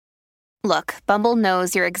Look, Bumble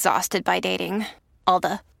knows you're exhausted by dating. All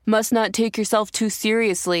the must not take yourself too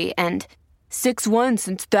seriously and 6'1"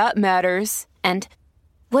 since that matters. And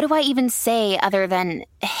what do I even say other than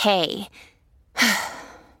hey?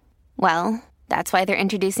 Well, that's why they're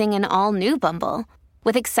introducing an all-new Bumble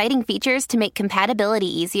with exciting features to make compatibility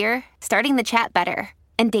easier, starting the chat better,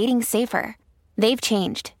 and dating safer. They've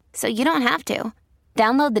changed, so you don't have to.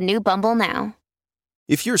 Download the new Bumble now.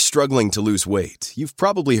 If you're struggling to lose weight, you've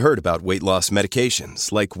probably heard about weight loss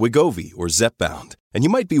medications like Wegovy or Zepbound, and you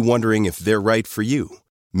might be wondering if they're right for you.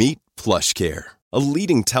 Meet PlushCare, a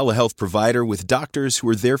leading telehealth provider with doctors who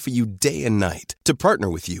are there for you day and night to partner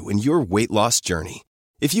with you in your weight loss journey.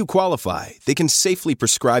 If you qualify, they can safely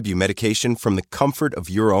prescribe you medication from the comfort of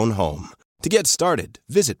your own home. To get started,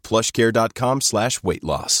 visit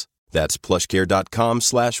plushcare.com/weightloss. That's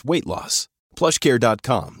plushcare.com/weightloss.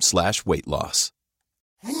 plushcare.com/weightloss.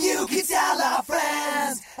 You can tell our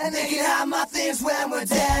friends, and they can have my things when we're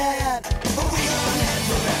dead. But we gonna live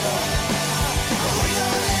forever. We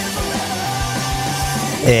gonna live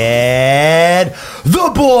forever. And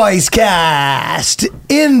the Boyscast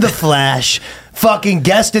in the flesh. Fucking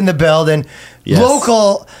guest in the building. Yes.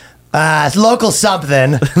 Local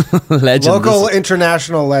something. Legend. Local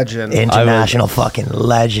international legend. International fucking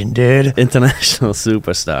legend, dude. International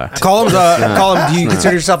superstar. Colum, do you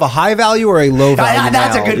consider yourself a high value or a low value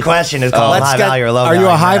That's male? a good question. Is called high value or low value? Are you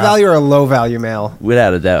a high male? value or a low value male?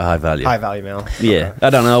 Without a doubt, high value. High value male. Yeah. Okay. I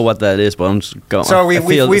don't know what that is, but I'm just going. So we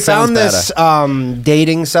it sounds found this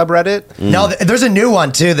dating subreddit. No, there's a new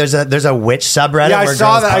one too. There's a witch subreddit Yeah, I where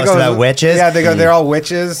saw girls that. post about witches. Yeah, they're all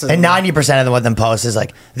witches. And 90% of them what them post is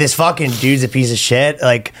like, this fucking dude's a piece of shit.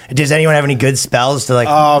 Like, does anyone have any good spells to like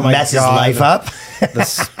mess his life up? The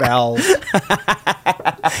spells.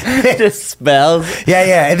 The spells.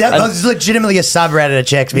 Yeah. That's legitimately a subreddit of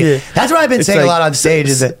chicks. Yeah. That's what I've been saying a lot on stage.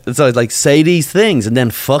 Is that it's always like say these things and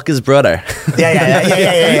then fuck his brother. Yeah.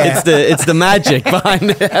 It's the magic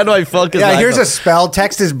behind it. How do I fuck his? Yeah, life here's up? a spell.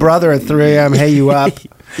 Text his brother at 3 a.m. Hey, you up?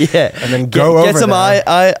 Yeah, and then go get over some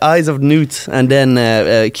there. eyes of newt, and then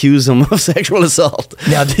accuse him of sexual assault.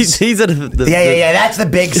 No, these are the that's the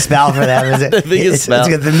big spell for them. Is it? The biggest spell.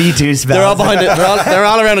 It's the Me Too spell. They're all behind it. They're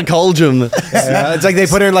all around a cauldron. Yeah, it's like they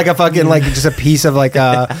put her in like a fucking like just a piece of like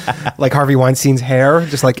Harvey Weinstein's hair,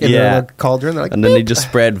 just like in their like, cauldron. They're like, and then they just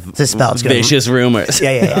spread vicious rumors.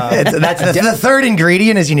 Yeah. That's the third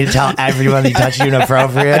ingredient is you need to tell everyone that you touch you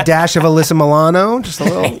inappropriate. A dash of Alyssa Milano, just a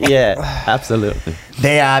little. Yeah, absolutely.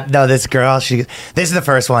 This girl, this is the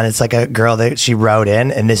first one. It's like a girl that she wrote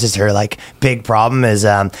in, and this is her like big problem is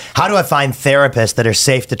how do I find therapists that are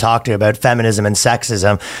safe to talk to about feminism and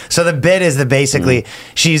sexism? So the bit is that basically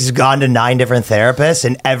she's gone to 9 different therapists,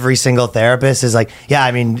 and every single therapist is like, yeah,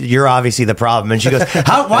 I mean, you're obviously the problem. And she goes,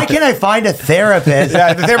 why can't I find a therapist?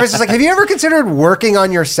 Yeah, the therapist is like, have you ever considered working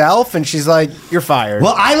on yourself? And she's like, you're fired.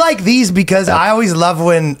 Well, I like these because I always love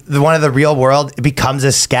when one of the real world becomes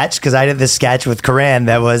a sketch, because I did this sketch with Corinne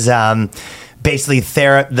that was basically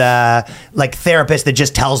the therapist that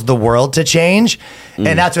just tells the world to change,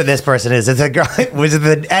 and that's what this person is. It's a girl.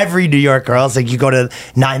 Every New York girl. It's like you go to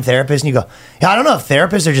 9 therapists and you go, yeah, I don't know if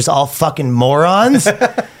therapists are just all fucking morons,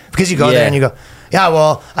 because you go there and you go, yeah,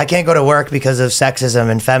 well, I can't go to work because of sexism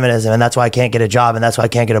and feminism, and that's why I can't get a job, and that's why I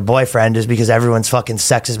can't get a boyfriend, is because everyone's fucking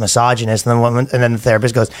sexist, misogynist. And then the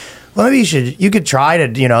therapist goes, well, maybe you could try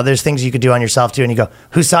to, there's things you could do on yourself too. And you go,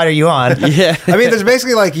 whose side are you on? Yeah. I mean, there's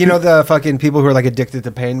basically like, the fucking people who are like addicted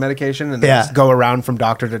to pain medication, and they just go around from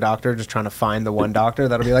doctor to doctor just trying to find the one doctor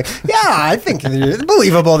that'll be like, yeah, I think it's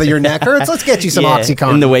believable that your neck hurts. Let's get you some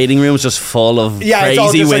Oxycontin. In the waiting room is just full of crazy it's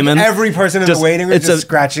all just women. Like every person in the waiting room is just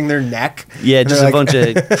scratching their neck. Yeah, just a bunch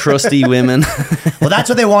of crusty women. Well, that's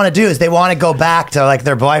what they want to do, is they want to go back to like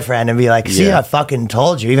their boyfriend and be like, see, I fucking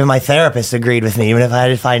told you. Even my therapist agreed with me, even if I had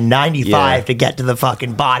to find 95 to get to the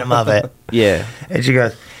fucking bottom of it. Yeah. And she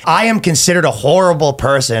goes, I am considered a horrible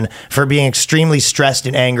person for being extremely stressed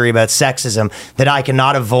and angry about sexism that I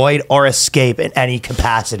cannot avoid or escape in any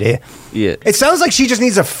capacity. Yeah. It sounds like she just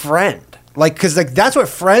needs a friend. Like, because like that's what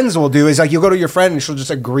friends will do, is like you'll go to your friend and she'll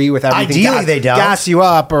just agree with everything. Ideally, they don't. Gas you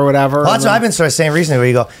up or whatever. Well, that's what I've been sort of saying recently, where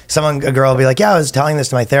you go, a girl will be like, yeah, I was telling this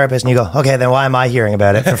to my therapist, and you go, okay, then why am I hearing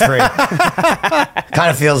about it for free? Kind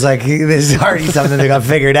of feels like this is already something that got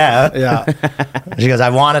figured out. Yeah. She goes, I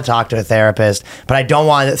want to talk to a therapist, but I don't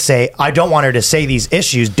want her to say these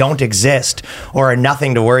issues don't exist or are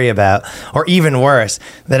nothing to worry about, or even worse,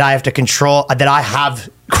 that I have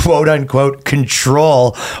quote unquote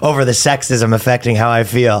control over the sexism affecting how I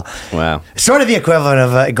feel. Wow. Sort of the equivalent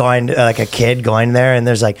of going, like a kid going there and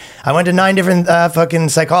there's like, I went to 9 different fucking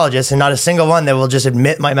psychologists and not a single one that will just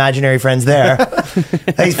admit my imaginary friend's there.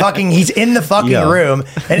 He's in the fucking room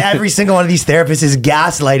and every single one of these therapists is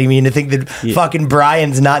gaslighting me into think that fucking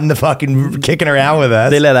Brian's not in the fucking kicking around with us.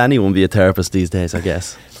 They let anyone be a therapist these days, I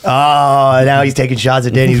guess. Oh, now he's taking shots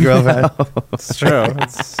at Danny's girlfriend. It's true.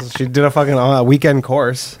 She did a fucking weekend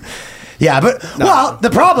course. Yeah, but, well, the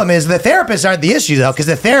problem is the therapists aren't the issue, though, because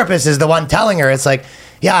the therapist is the one telling her, it's like,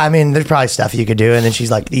 yeah, I mean, there's probably stuff you could do. And then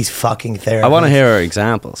she's like, these fucking therapists. I want to hear her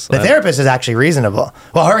examples. The therapist is actually reasonable.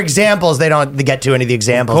 Well, her examples, they don't get to any of the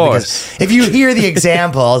examples. Of because if you hear the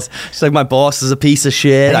examples. She's like, my boss is a piece of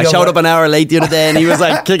shit. I showed up an hour late the other day and he was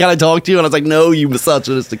like, can I talk to you? And I was like, no, you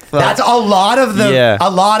misogynistic fuck. That's a lot of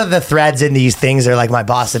the threads in these things are like, my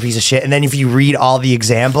boss is a piece of shit. And then if you read all the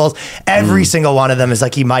examples, every single one of them is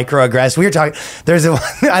like, he microaggressed. We were talking, there's a one,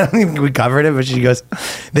 I don't think we covered it, but she goes,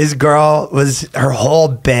 this girl was, her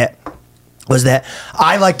whole bit was that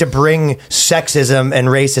I like to bring sexism and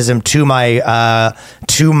racism to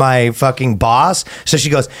my fucking boss. So she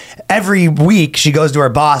goes, every week she goes to her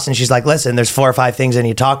boss and she's like, listen, there's 4 or 5 things I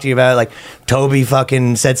need to talk to you about. Like Toby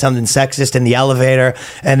fucking said something sexist in the elevator.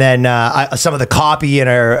 And then some of the copy in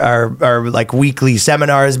our like weekly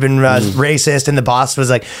seminar has been racist. And the boss was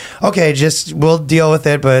like, okay, we'll deal with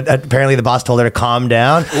it. But apparently the boss told her to calm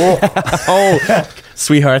down. Oh,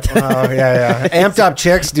 sweetheart. Oh, yeah. Amped up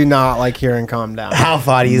chicks do not like hearing calm down. How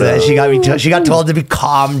funny is that? She got told to be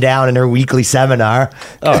calm down in her weekly seminar.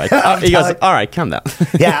 All right. He goes, all right, calm down.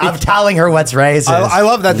 Yeah, I'm telling her what's racist. I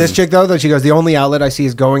love that this chick, though, that she goes, the only outlet I see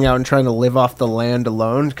is going out and trying to live off the land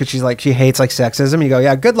alone, because she's like, she hates like sexism. You go,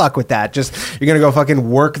 yeah, good luck with that. Just, you're going to go fucking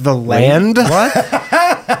work the land? What?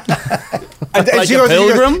 And like she a goes,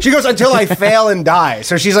 pilgrim? She goes, until I fail and die.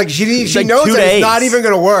 So she's like, she like knows 2 that days. it's not even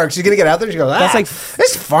going to work. She's going to get out there. She goes, That's like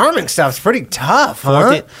this farming stuff's pretty tough,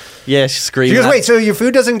 huh? Yeah, she's screaming. She goes, wait, so your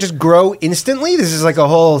food doesn't just grow instantly? This is like a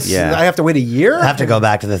whole, I have to wait a year? I have to go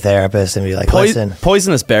back to the therapist and be like, listen.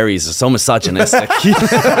 Poisonous berries are so misogynistic.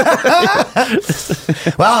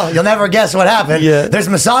 Well, you'll never guess what happened. Yeah. There's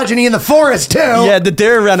misogyny in the forest, too. Yeah, the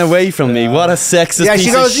deer ran away from me. What a sexist piece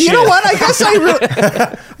she goes, of shit. you know what? I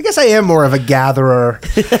guess I am more of a gatherer.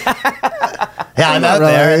 Yeah, I'm out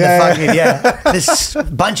there. And this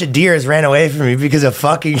bunch of deers ran away from me because of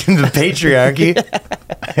fucking the patriarchy.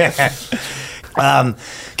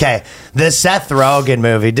 Okay, the Seth Rogen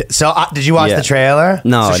movie. So, did you watch the trailer?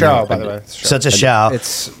 No, It's a show, by the way. So it's a show.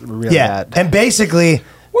 It's really bad. And basically,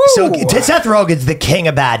 so Seth Rogen's the king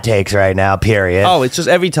of bad takes right now. Period. Oh, it's just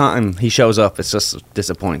every time he shows up, it's just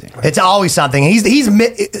disappointing. It's always something.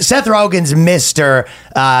 Seth Rogen's Mr.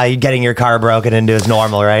 Getting your car broken into is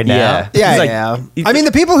normal right now. Yeah. I mean,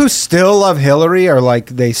 the people who still love Hillary are like,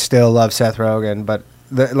 they still love Seth Rogen, but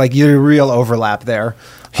like, your real overlap there.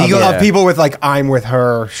 Of people with like, I'm with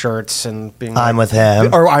her shirts and being I'm like, with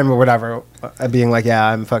him. or I'm whatever, being like, yeah,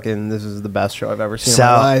 I'm fucking, this is the best show I've ever seen in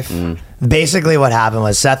my life. Basically what happened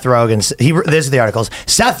was Seth Rogen, this is the articles.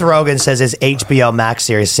 Seth Rogen says his HBO Max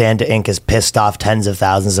series Santa Inc. has pissed off tens of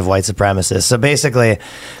thousands of white supremacists. So basically,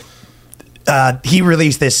 he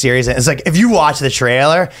released this series, and it's like, if you watch the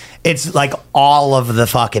trailer, it's like all of the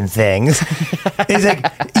fucking things. It's like,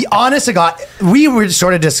 honest to God, we were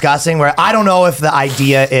sort of discussing where I don't know if the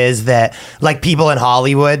idea is that like people in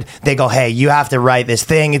Hollywood, they go, hey, you have to write this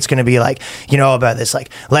thing. It's going to be like, you know, about this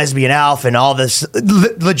like lesbian elf and all this.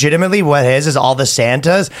 Legitimately, what it is all the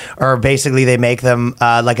Santas are basically, they make them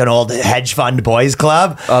like an old hedge fund boys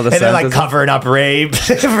club. And they're like covering up rape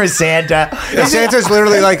for Santa. Yeah, Santa's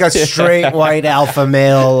literally like a straight white alpha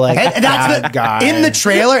male, like, and that's bad guy. In the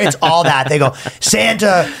trailer, it's all that. They go,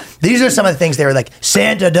 Santa, these are some of the things they were like,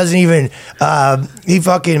 Santa doesn't even,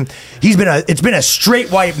 it's been a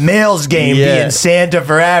straight white male's game being Santa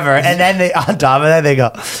forever. And then on top of that, they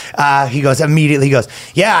go, he goes,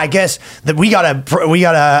 yeah, I guess that we got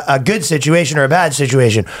a good situation or a bad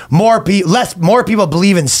situation. More people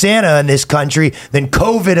believe in Santa in this country than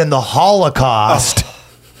COVID and the Holocaust.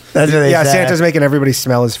 That's what they said. Santa's making everybody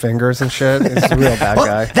smell his fingers and shit. He's a real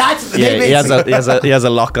bad guy. He has a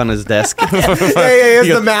lock on his desk. He has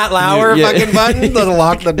the Matt Lauer fucking button that'll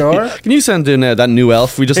lock the door. Can you send in that new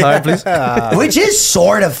elf we just hired, please? Which is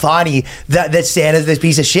sort of funny that Santa's this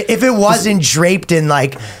piece of shit. If it wasn't draped in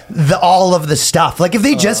like all of the stuff, like if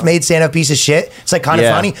they just made Santa a piece of shit, it's like kind of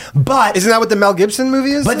funny. But isn't that what the Mel Gibson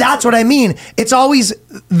movie is? But that's what I mean. It's always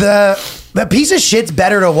A piece of shit's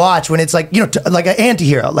better to watch when it's like, like an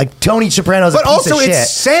anti-hero, like Tony Soprano's a piece of shit. But also it's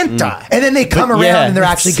Santa. And then they come around and they're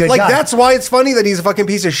actually good guys. Like, that's why it's funny that he's a fucking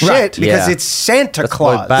piece of shit, because it's Santa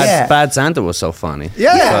Claus. Bad Santa was so funny.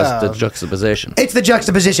 Yeah. Because the juxtaposition. It's the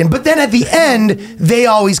juxtaposition. But then at the end, they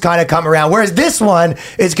always kind of come around. Whereas this one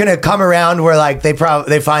is going to come around where like they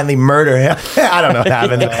finally murder him. I don't know what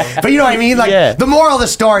happened. But you know what I mean? Like the moral of the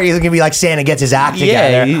story is going to be like Santa gets his act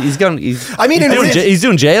together. He's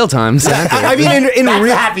doing jail time. I mean, in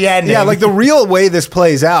real happy ending. Yeah, like the real way this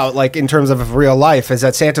plays out, like in terms of real life, is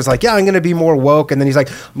that Santa's like, yeah, I'm going to be more woke, and then he's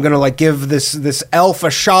like, I'm going to like give this elf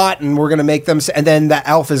a shot, and we're going to make them, and then the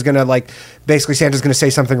elf is going to like, basically Santa's going to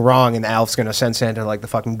say something wrong, and the elf's going to send Santa to like the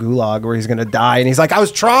fucking gulag where he's going to die, and he's like, I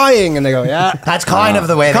was trying, and they go, yeah, that's kind of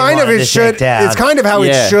the way. Kind of it should. It's kind of how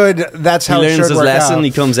it should. That's how it should work out. He learns his lesson.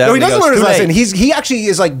 He comes out. No, he doesn't learn his lesson. He actually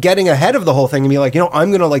is like getting ahead of the whole thing and be like,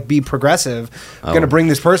 I'm going to like be progressive. I'm going to bring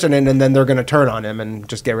this person in, and then they're going to turn on him and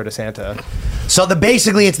just get rid of Santa. So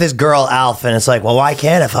basically it's this girl elf, and it's like, well, why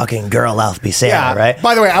can't a fucking girl elf be Santa, right?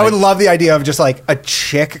 By the way, I would love the idea of just like a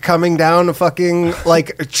chick coming down a fucking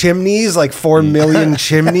like chimneys, like 4 million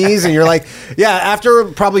chimneys, and you're like, after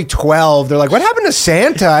probably 12, they're like, what happened to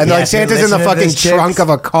Santa? And like, Santa's in the fucking trunk of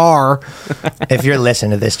a car. If you're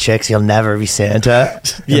listening to this, chicks, you'll never be Santa.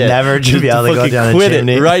 You'll never be able to go down a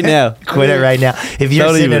chimney. Right now. Quit it right now. If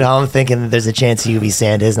you're sitting at home thinking that there's a chance you could be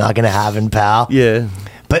Santa, it's not going to happen, pal. Yeah.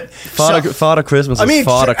 But Father Christmas. I mean,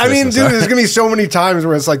 dude, there's gonna be so many times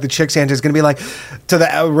where it's like the chick Santa's gonna be like to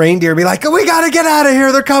the reindeer, be like, "We gotta get out of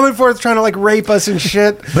here! They're coming for us, trying to like rape us and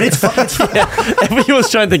shit." But it's fun. Everyone's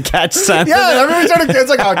trying to catch Santa. Yeah, everyone's trying to. It's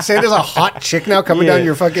like, oh, Santa's a hot chick now coming down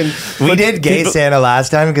your fucking. We did gay Santa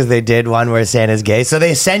last time because they did one where Santa's gay. So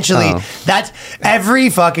they essentially that's every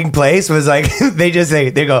fucking place was like they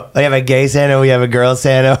go, we have a gay Santa, we have a girl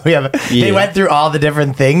Santa, we have. They went through all the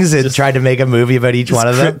different things and tried to make a movie about each one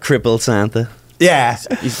of them. Crippled Santa. Yeah.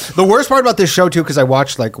 The worst part about this show too, because I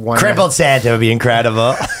watched like one. Crippled Santa would be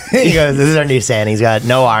incredible. He goes, "This is our new Santa. He's got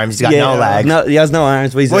no arms. He's got no legs. No, he has no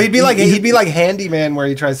arms. But he'd be like Handyman, where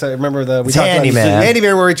he tries to remember Handyman.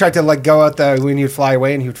 Handyman, where he tried to like go out when he'd fly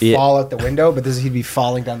away and he would fall out the window, but he'd be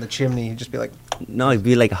falling down the chimney. He'd just be like. No, he'd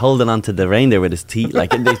be like holding onto the reindeer with his teeth,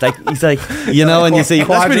 like and he's like, you know, and you see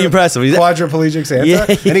that's pretty impressive. He's quadriplegic Santa,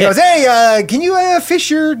 and he goes, "Hey, can you fish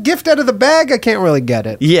your gift out of the bag? I can't really get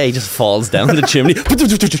it." Yeah, he just falls down the chimney.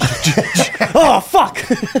 Oh fuck!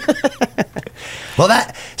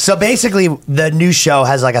 Well, so basically the new show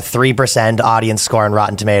has like a 3% audience score on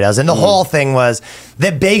Rotten Tomatoes, and the whole thing was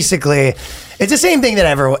that basically. It's the same thing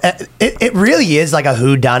that it really is like a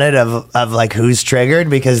whodunit of like who's triggered,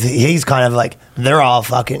 because he's kind of like, they're all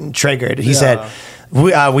fucking triggered. He said,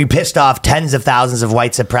 we pissed off tens of thousands of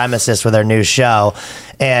white supremacists with our new show,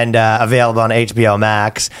 and available on HBO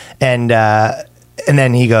Max. And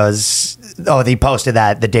then he goes, he posted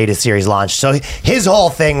that the data series launched. So his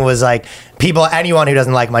whole thing was like, anyone who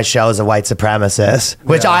doesn't like my show is a white supremacist,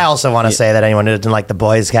 which I also want to say that anyone who doesn't like the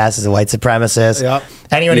Boyscast is a white supremacist. Yep.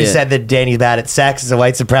 Anyone who said that Danny's bad at sex is a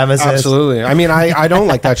white supremacist. Absolutely. I mean, I don't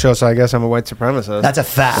like that show, so I guess I'm a white supremacist. That's a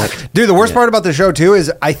fact. Dude, the worst part about the show, too,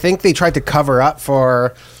 is I think they tried to cover up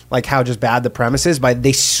for... like how just bad the premise is, but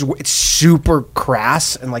it's super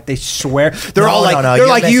crass, and like they swear they're all like they're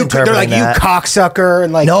like you cocksucker,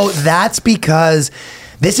 and like no, that's because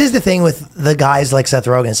this is the thing with the guys like Seth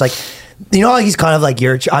Rogen. It's like, you know, he's kind of like,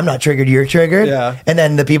 I'm not triggered, you're triggered, and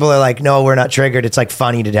then the people are like, no, we're not triggered. It's like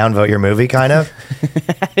funny to downvote your movie, kind of,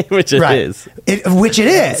 which it is. Which it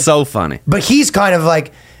is. It's so funny, but he's kind of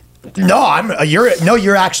like.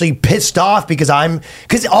 You're actually pissed off because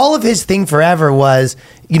all of his thing forever was,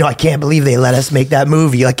 I can't believe they let us make that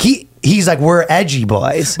movie. Like he's like, we're edgy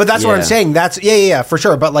boys. But that's what I'm saying. That's for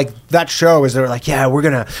sure. But like that show is, they're like, we're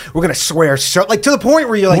gonna swear so, like, to the point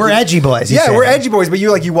where you're like, we're edgy boys. Yeah, we're edgy boys. But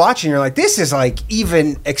you watch and you're like, this is like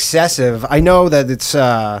even excessive. I know that it's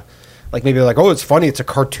like maybe like, oh, it's funny, it's a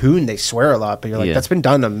cartoon, they swear a lot, but you're like, that's been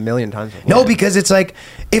done a million times before. No, because it's like,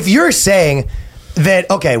 if you're saying that,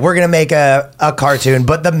 okay, we're gonna make a cartoon,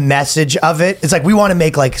 but the message of it, it's like, we want to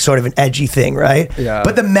make like sort of an edgy thing, right? Yeah.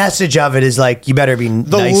 But the message of it is like, you better be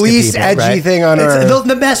the nice least to people, edgy right? thing on earth.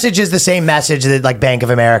 The message is the same message that like Bank of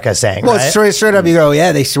America is saying. Well, right? straight up, you go,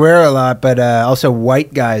 they swear a lot, but also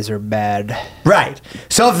white guys are bad. Right.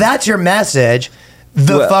 So if that's your message,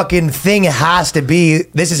 the fucking thing has to be,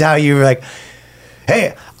 this is how you're like,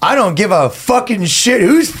 hey, I don't give a fucking shit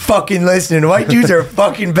who's fucking listening. White dudes are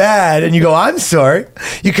fucking bad. And you go, I'm sorry.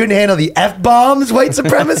 You couldn't handle the F-bombs, white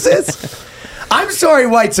supremacists? I'm sorry,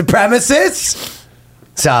 white supremacists.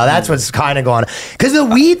 So that's what's kind of going on. Because the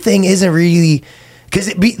weed thing isn't really...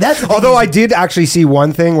 Because that's Although I did actually see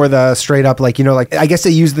one thing where the straight up like I guess they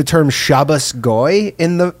use the term Shabbos goy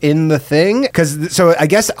in the thing because so I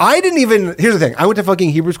guess I didn't even here's the thing I went to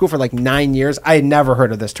fucking Hebrew school for like 9 years. I had never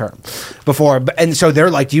heard of this term before, and so they're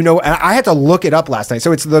like, and I had to look it up last night.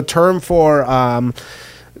 So it's the term for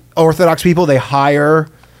Orthodox people. They hire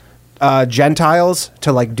Gentiles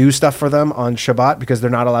to like do stuff for them on Shabbat because they're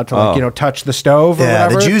not allowed to touch the stove or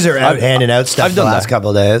whatever. The Jews are out handing out stuff the last couple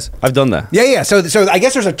of days. I've done that. Yeah. So I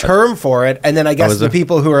guess there's a term for it, and then I guess the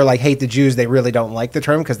people who are like hate the Jews, they really don't like the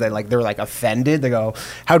term because they're like offended. They go,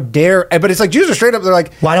 "How dare!" But it's like Jews are straight up. They're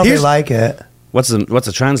like, "Why don't they like it?" What's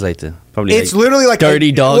it translate to? Probably it's literally like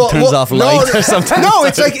dirty dog turns off light or something. No,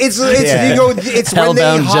 it's like it's it's when they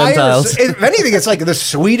hire. Gentiles. If anything, it's like the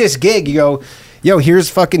sweetest gig. You go, yo, here's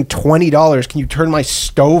fucking $20. Can you turn my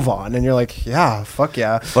stove on? And you're like, yeah, fuck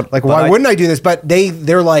yeah. But why wouldn't I do this? But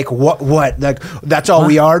they're like, what? Like, that's all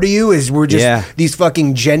we are to you is we're just these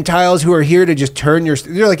fucking Gentiles who are here to just turn your.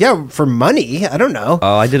 You're like, yeah, for money. I don't know.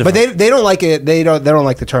 Oh, I did it. But they don't like it. They don't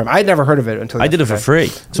like the term. I'd never heard of it until I did it for free.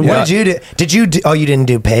 So what did you do? Did you? Oh, you didn't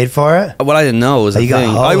do paid for it? What I didn't know was the thing.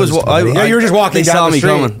 You were just walking down the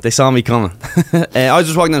street. They saw me coming. I was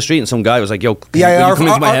just walking down the street and some guy was like, yo, will you come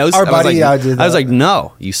into my house? Our buddy did that. I was like,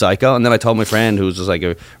 no, you psycho. And then I told my friend who was just like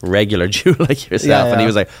a regular Jew like yourself, and he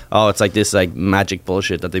was like, oh, it's like this like magic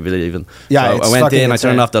bullshit that they believe in. Yeah, so I went in, I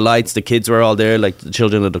turned off the lights, the kids were all there, like the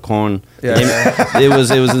children of the corn. Yeah. It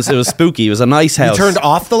was spooky. It was a nice house. You turned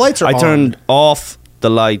off the lights or I turned off the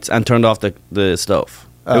lights and turned off the stove.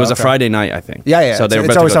 It was a Friday night, I think. Yeah. So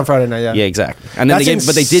it's always on Friday night, Yeah, exactly. And then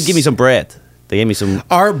but they did give me some bread. They gave me some.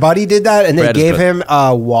 Our buddy did that, and they gave him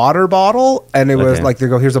a water bottle, and it was like, they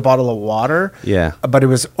go, here's a bottle of water. Yeah. But it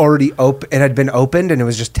was already open. It had been opened, and it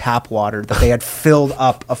was just tap water that they had filled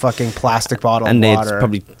up a fucking plastic bottle of water. And they'd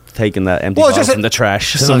probably taken that empty bottle from the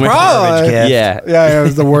trash somewhere. Yeah, it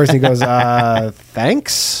was the worst. He goes,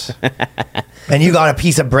 thanks. And you got a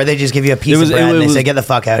piece of bread. They just give you a piece of bread, and they say, "Get the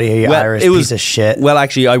fuck out of here, you Irish piece of shit." Well,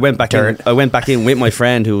 actually, I went back in with my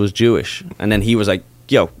friend who was Jewish, and then he was like,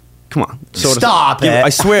 "Yo, come on, stop it!" I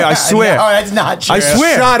swear. No, that's not true. I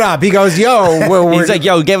swear. Shut up. He goes, "Yo," he's like,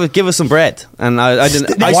 "Yo, give us some bread," and I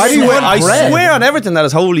didn't. Why do you want bread? I swear on everything that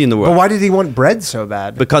is holy in the world. But why did he want bread so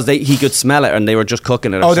bad? Because he could smell it, and they were just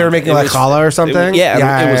cooking it. They were making like challah or something.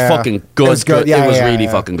 It was fucking good. It was good. It was really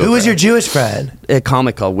fucking good. Who was your Jewish friend? A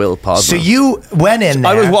comic called Will Posner. So you went in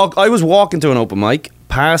there. I was walking to an open mic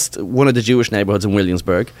past one of the Jewish neighborhoods in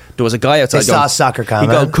Williamsburg. There was a guy outside. They saw a soccer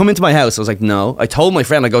comment. He go, "Come into my house." I was like, "No." I told my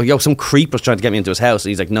friend, I go, "Yo, some creep was trying to get me into his house." And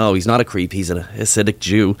he's like, "No, he's not a creep. He's an Hasidic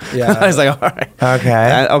Jew." Yeah. I was like, "All right,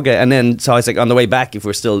 okay, okay." And then so I was like, on the way back, if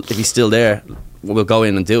he's still there, we'll go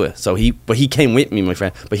in and do it. So he came with me, my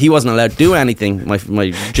friend, but he wasn't allowed to do anything. My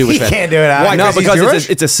Jewish friend. He can't do it. Why? No, because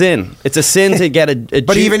it's a sin. It's a sin to get a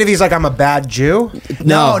But Jew. even if he's like, I'm a bad Jew.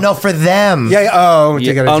 No, for them. Yeah. Oh, to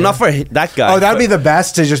get a Jew. Not for that guy. Oh, that'd be the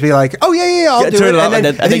best to just be like, oh yeah, I'll do it. And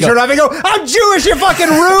then you turn off and go, I'm Jewish, you fucking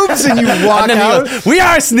rubes, and you walk out. Goes, we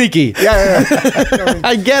are sneaky. Yeah.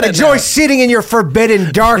 I get it. Enjoy sitting in your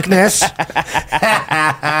forbidden darkness.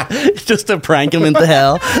 Just to prank him into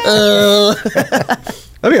hell.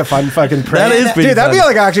 That'd be a fun fucking prank. That is pretty Dude, that'd fun.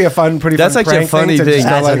 be like actually a fun, pretty That's fun actually prank a funny thing.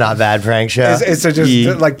 That's like, a not bad prank show. It's to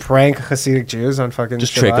just like prank Hasidic Jews on fucking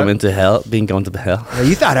just Shabbat. trick them into hell, going to hell. Yeah,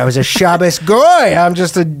 you thought I was a Shabbos goy. I'm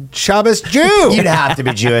just a Shabbos Jew. You'd have to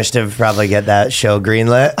be Jewish to probably get that show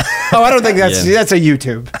greenlit. Oh, I don't think that's a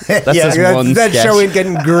YouTube. That show ain't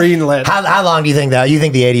getting greenlit. How long do you think that? You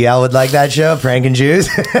think the ADL would like that show, pranking Jews?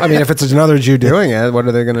 I mean, if it's another Jew doing it, what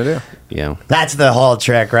are they going to do? Yeah, that's the whole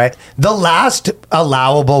trick, right? The last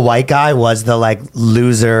allowable white guy was the like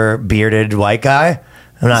loser bearded white guy.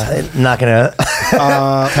 I'm not gonna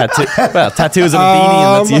tattoos and a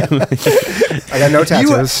beanie, and that's you. I got no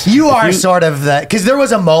tattoos. You are sort of that, because there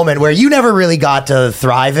was a moment where you never really got to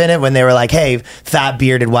thrive in it when they were like, "Hey, fat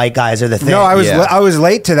bearded white guys are the thing." No, I was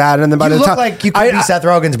late to that, and then by the time look like you could be Seth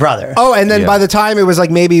Rogen's brother. Oh, and then by the time it was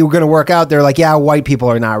like maybe we're gonna work out, they're like, "Yeah, white people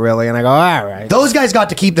are not really," and I go, "All right." Those guys got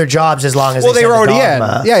to keep their jobs as long as they were already in.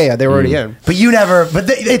 Yeah, they were already in. But you never. But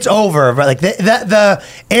it's over. But like the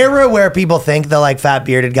era where people think the like fat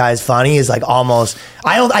bearded guy is funny is like almost.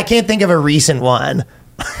 I can't think of a recent one.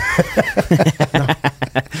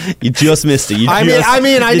 You just missed it. I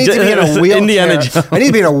mean, I need to be in a wheelchair. Indiana Jones. I need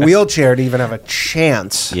to be in a wheelchair to even have a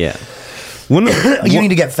chance. Yeah. You need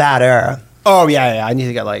to get fatter. Oh yeah. I need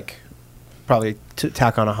to get like probably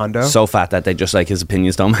tack on a hundo. So fat that they just like his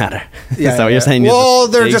opinions don't matter. Yeah, Is that what you're saying? Well,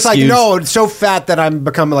 they're just like, excuse- no, it's so fat that I'm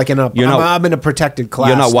becoming like I'm in a protected class.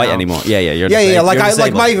 You're not white now. anymore. Yeah. You're Like you're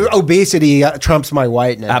like my disabled. obesity trumps my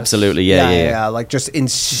whiteness. Absolutely, yeah. Like just It's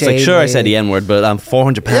insane. like, sure, I said the N word, but I'm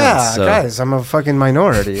 400 pounds. Yeah, so. guys, I'm a fucking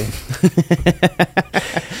minority.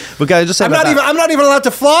 But guys, just say I'm about not that. even allowed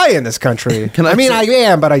to fly in this country. I mean, I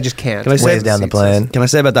am, but I just can't. Can I say Ways down the plane. Can I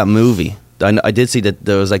say about that movie? I did see that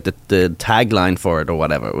there was like the tagline for it or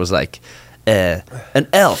whatever. It was like, an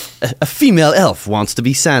elf, a female elf wants to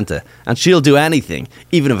be Santa, and she'll do anything,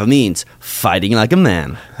 even if it means fighting like a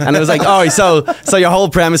man. And it was like, oh, so your whole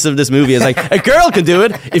premise of this movie is like, a girl can do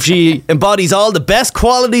it if she embodies all the best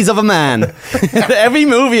qualities of a man. Every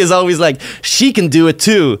movie is always like, she can do it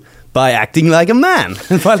too. By acting like a man,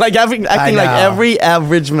 by like acting like every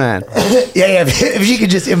average man. Yeah. If she could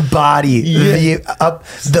just embody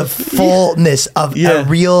the fullness of a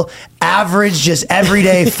real average, just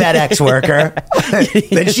everyday FedEx worker,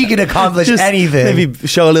 then she could accomplish anything. Maybe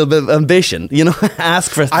show a little bit of ambition. You know, ask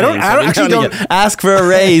for things. I don't actually ask for a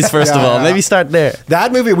raise first of all. Yeah. Maybe start there.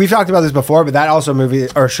 That movie, we've talked about this before, but that also movie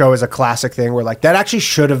or show is a classic thing where like that actually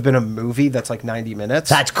should have been a movie that's like 90 minutes.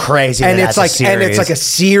 That's crazy. And that's it's like a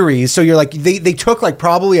series. So you're like they took like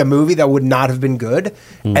probably a movie that would not have been good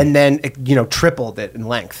and then tripled it in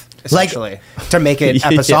length essentially to make it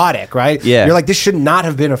episodic, right? Yeah. You're like, this should not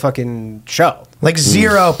have been a fucking show. Like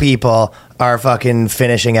zero people are fucking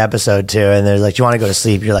finishing episode 2, and they're like, "Do you want to go to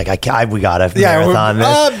sleep?" You're like, we got to marathon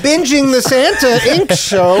this." Binging the Santa Inc.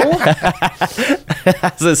 show.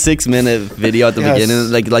 It's a 6-minute video at the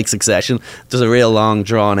beginning, like Succession. Just a real long,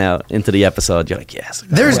 drawn out into the episode. You're like, yes.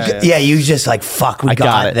 You just like, fuck, we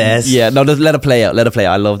got this. Yeah, no, just let it play out.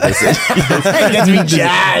 I love this. It gets me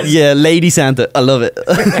jazzed. Yeah, Lady Santa. I love it.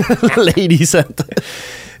 Lady Santa.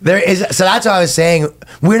 So that's what I was saying.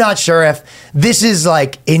 We're not sure if this is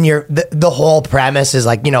like in the whole premise is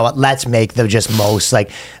like, you know what, let's make the just most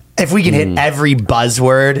like, if we can hit every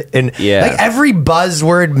buzzword and like every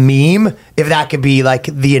buzzword meme, if that could be like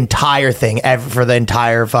the entire thing for the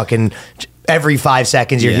entire fucking, every 5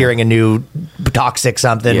 seconds you're hearing a new toxic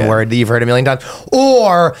something word that you've heard a million times,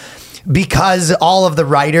 or because all of the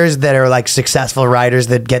writers that are like successful writers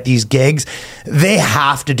that get these gigs, they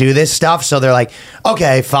have to do this stuff. So they're like,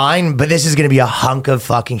 okay, fine, but this is going to be a hunk of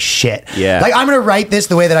fucking shit. Yeah. Like I'm going to write this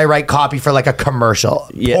the way that I write copy for like a commercial.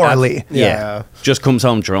 Poorly. Yeah. Just comes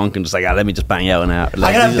home drunk and just like, let me just bang out an hour.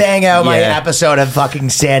 Like, I'm going to bang out my episode of fucking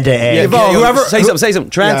Santa Yeah, Egg. Whoever- say something.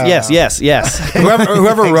 Yes.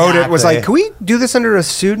 Whoever wrote it was Exactly. like, can we do this under a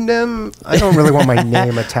pseudonym? I don't really want my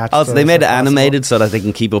name attached. Also, to they this made it if possible. animated so that they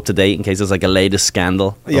can keep up to date in case there's like a latest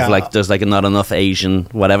scandal of Yeah. like there's like not enough Asian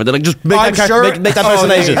whatever. They're like, just make I'm that sure- make that Oh, person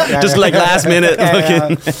yeah, Asian. yeah, Just yeah. like last minute.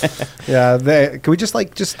 Yeah, fucking can we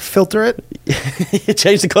just filter it?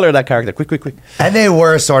 change the color of that character. Quick. And they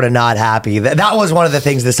were sort of not happy. That was one of the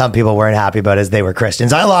things that some people weren't happy about, is they were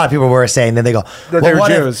Christians. A lot of people were saying that they go, That they were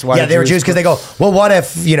Jews. Why Yeah, are they were Jews Jews because they go, well, what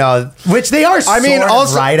if, which they are I mean, sort of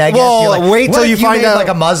also- right, I guess. well, You're like, wait what till if you find made out- like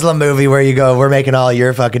a Muslim movie where you go, we're making all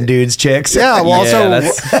your fucking dudes chicks. Yeah, well, Yeah,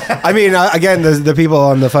 also, I mean, again, the people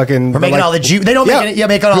on the fucking... We're making all the Jew. They don't make it. Yeah,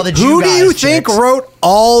 making all the Jew Who do you guys think chicks. wrote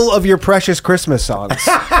all of your precious Christmas songs?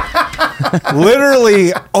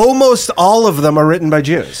 Literally, almost all of them are written by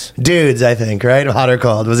Jews. Dudes, I think, right? Hot or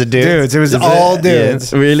cold? Was it dudes? Dudes. It was all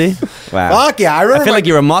dudes. Yeah, really? Wow. Fuck yeah! I remember. I feel like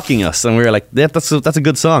you were mocking us, and we were like, that's a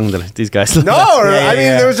good song that these guys. No, I mean,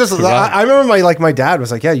 yeah. there was just. I remember my dad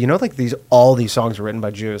was like, yeah, like all these songs were written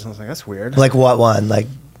by Jews. And I was like, that's weird. Like what one? Like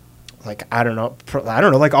I don't know,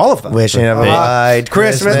 like all of them. Wishing of a White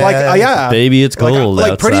Christmas, like yeah, Baby, it's cold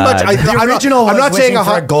like pretty much. outside. the original I'm was not saying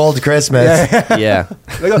Wishing for a gold Christmas. Yeah.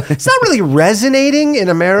 They go, it's not really resonating in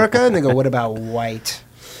America. And they go, what about white?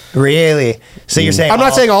 Really? So you're saying I'm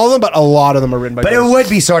not saying all of them, but a lot of them are written by But Jews. it would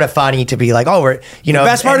be sort of funny to be like, oh, we're The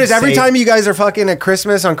best part and is every say- time you guys are fucking at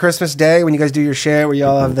Christmas on Christmas Day, when you guys do your shit, where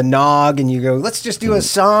y'all have the nog and you go, let's just do a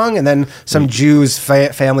song, and then some Jews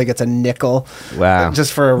family gets a nickel. Wow.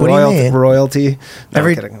 Just for What do you mean? royalty. No,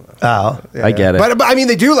 Every I'm kidding. oh I get it. But I mean,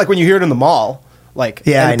 they do like when you hear it in the mall. Like,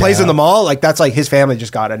 Yeah, and I it plays know. in the mall. Like, that's like his family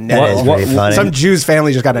just got a nickel. is pretty funny. Some Jews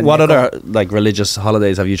family just got a What nickel. other like religious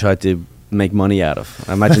holidays have you tried to make money out of?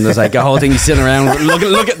 I imagine there's like a whole thing. You sitting around, look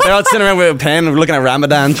at they're all sitting around with a pen, looking at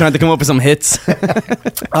Ramadan, trying to come up with some hits.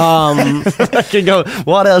 I can go.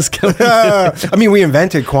 What else can we do? I mean, we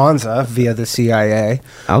invented Kwanzaa via the CIA.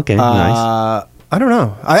 Okay, nice. I don't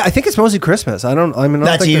know. I think it's mostly Christmas. I don't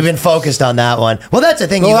That's think you've been there's- focused on that one. Well, that's the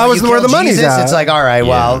thing. Well, you that know, was you where kill the money's Jesus, at. It's like, all right,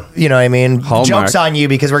 well, you know what I mean? Hallmark. Joke's on you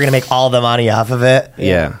because we're going to make all the money off of it.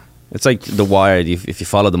 Yeah. It's like The Wire. If you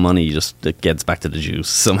follow the money, it gets back to the Jews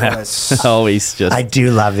somehow. Yes. Always just. I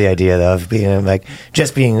do love the idea though of being like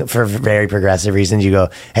just being for very progressive reasons. You go,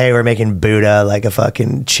 hey, we're making Buddha like a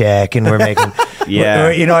fucking chick, and we're making, you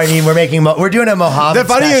know what I mean? We're doing a Mohammed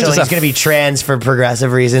special. He's going to be trans for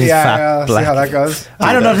progressive reasons. Yeah, see how that goes.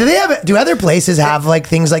 I don't know. Do other places have like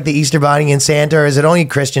things like the Easter Bunny and Santa, or is it only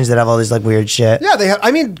Christians that have all this like weird shit? Yeah, they have.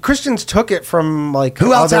 I mean, Christians took it from like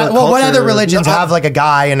who else? What other religions have like a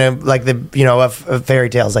guy and a like the of fairy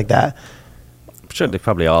tales like that? I'm sure they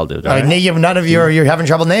probably all do. None of you you're having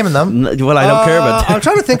trouble naming them. Well, I don't care about that. I'm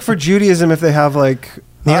trying to think for Judaism if they have like.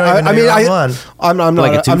 I'm not.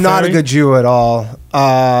 Like I'm not a good Jew at all.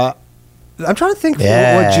 I'm trying to think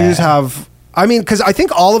what Jews have. I mean, because I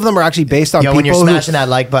think all of them are actually based on people when you're smashing that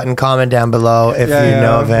like button, comment down below if you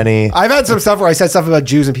know of any. I've had some stuff where I said stuff about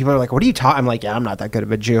Jews and people are like, what are you talking? I'm like, yeah, I'm not that good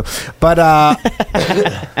of a Jew. But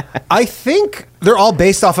I think they're all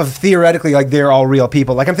based off of theoretically, like they're all real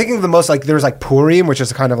people. Like I'm thinking of the most, like there's like Purim, which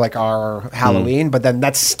is kind of like our Halloween, but then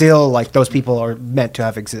that's still like those people are meant to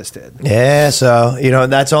have existed. Yeah, so,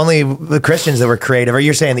 that's only the Christians that were creative. Or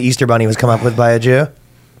you're saying the Easter Bunny was come up with by a Jew?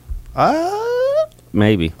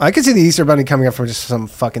 Maybe. I could see the Easter Bunny coming up from just some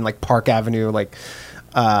fucking like Park Avenue, like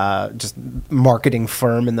just marketing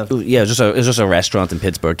firm in the. Yeah, it's just a restaurant in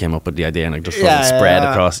Pittsburgh came up with the idea and it just spread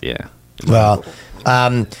across. Yeah. Well,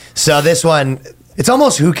 so this one, it's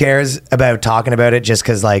almost who cares about talking about it just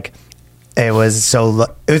because like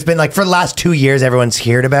it's been like for the last 2 years everyone's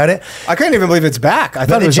heard about it. I can't even believe it's back. I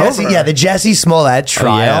thought it was over. Yeah, the Jesse Smollett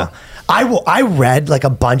trial. I read like a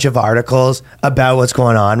bunch of articles about what's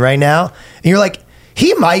going on right now, and you're like,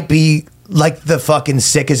 he might be like the fucking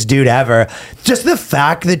sickest dude ever. Just the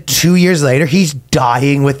fact that 2 years later he's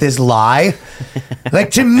dying with this lie,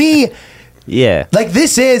 like to me, like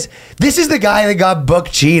this is the guy that got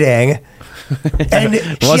booked cheating. And he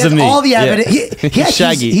has all the evidence. He's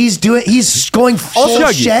Shaggy. He's going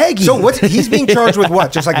full Shaggy. So he's being charged with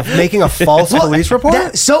what? Just like making a false police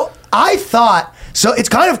report? So I thought. So it's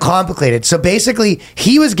kind of complicated. So basically,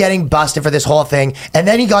 he was getting busted for this whole thing, and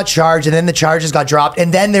then he got charged, and then the charges got dropped,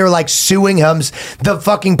 and then they were like suing him. The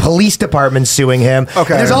fucking police department suing him. Okay.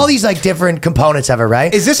 And there's all these like different components of it,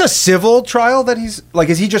 right? Is this a civil trial that he's like?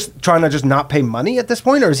 Is he just trying to just not pay money at this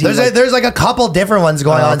point, or is he? There's like a couple different ones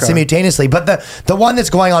going on simultaneously, but the one that's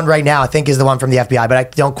going on right now, I think, is the one from the FBI.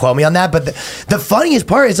 But don't quote me on that. But the funniest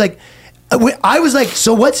part is like. I was like,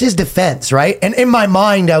 so what's his defense, right? And in my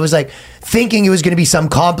mind, I was like thinking it was going to be some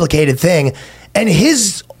complicated thing. And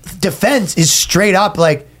his defense is straight up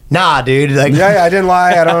like, nah, dude. Like, I didn't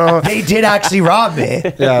lie. I don't know. They did actually rob me.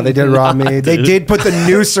 Yeah, they did rob me. They did put the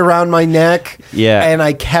noose around my neck. Yeah. And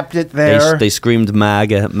I kept it there. They screamed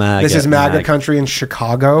MAGA. This is MAGA country in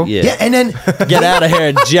Chicago. Yeah, and then... Get out of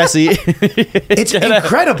here, Jesse. It's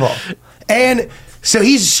incredible. And... So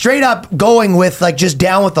he's straight up going with like just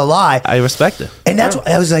down with the lie. I respect it. And that's what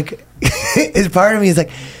I was like, is part of me is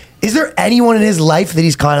like, is there anyone in his life that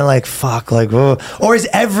he's kind of like, fuck, like, whoa? Or is he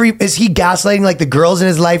gaslighting like the girls in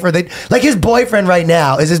his life? Or like his boyfriend right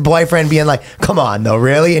now, is his boyfriend being like, come on though,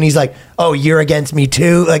 really? And he's like, oh, you're against me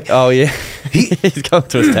too? Like, oh yeah. He's going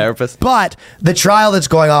to his therapist. But the trial that's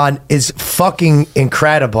going on is fucking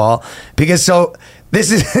incredible because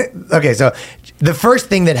this is, okay, so the first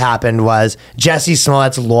thing that happened was Jesse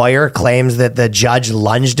Smollett's lawyer claims that the judge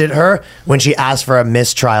lunged at her when she asked for a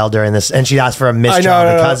mistrial during this, and she asked for a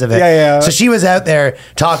mistrial because of it. Yeah. So she was out there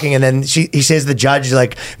talking, and then he says the judge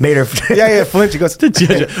like made her flinch. She goes, the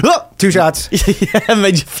judge, oh, 2 shots. Yeah,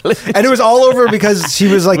 made you flinch. And it was all over because she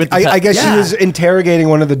was like, I guess she was interrogating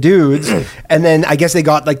one of the dudes, and then I guess they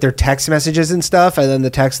got like their text messages and stuff, and then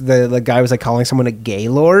the guy was like calling someone a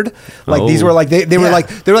gaylord. Like these were like they were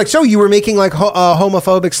like, so you were making like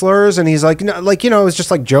homophobic slurs, and he's like, no, like, it was just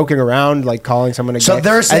like joking around, like calling someone a gay. So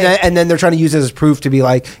they're saying, and then they're trying to use it as proof to be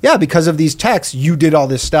like, yeah, because of these texts, you did all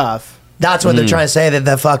this stuff. That's what they're trying to say,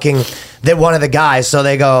 that one of the guys. So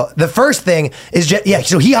they go, the first thing is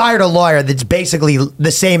so he hired a lawyer that's basically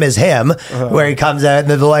the same as him, where he comes out and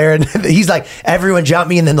the lawyer, and he's like, everyone jump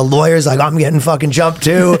me, and then the lawyer's like, I'm getting fucking jumped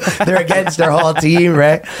too. They're against their whole team,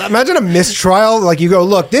 right? Imagine a mistrial. Like you go,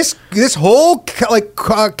 look, this whole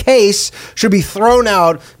case should be thrown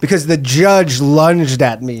out because the judge lunged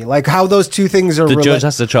at me. Like how those two things are. The judge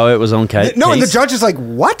has to throw out his own case. No, and the judge is like,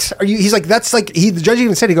 what are you? He's like, that's like the judge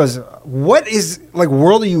even said, he goes, what is like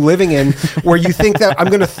world are you living in situation where you think that I'm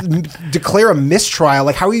going to declare a mistrial.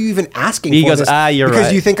 Like, how are you even asking He for goes, this? you're because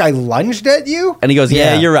right. you think I lunged at you? And he goes,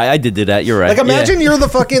 yeah, Yeah. you're right. I did do that. You're right. Like, imagine you're the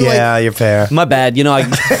fucking, Yeah, you're fair. My bad. You know,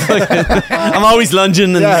 I'm always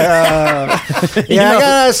lunging. And I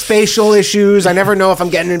got spatial issues. I never know if I'm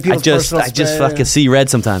getting in people's personal I just space. fucking see red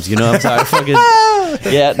sometimes. You know, I'm sorry. Fucking,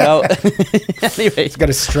 yeah, no. Anyway. Got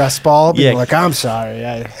a stress ball. People Yeah. are like, I'm sorry.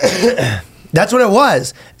 That's what it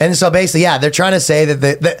was. And so basically, yeah, they're trying to say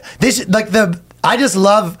that I just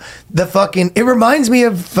love the fucking, it reminds me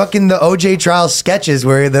of fucking the OJ trial sketches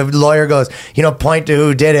where the lawyer goes, point to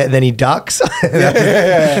who did it, and then he ducks.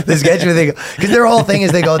 The sketch where they go, because their whole thing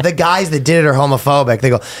is they go, the guys that did it are homophobic. They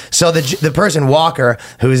go, so the person Walker,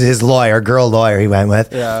 who's his lawyer, girl lawyer he went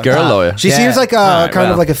with. Yeah. Girl lawyer. She Yeah. seems like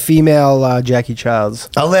kind of like a female Jackie Childs.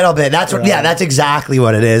 A little bit. That's what. Yeah, that's exactly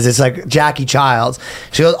what it is. It's like Jackie Childs.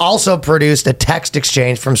 She also produced a text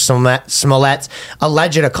exchange from Smollett's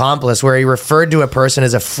alleged accomplice, where he referred to a person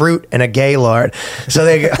as a fruit and a gaylord. So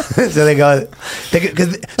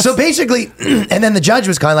so basically, and then the judge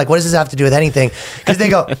was kind of like, "What does this have to do with anything?" Because they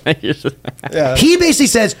go, he basically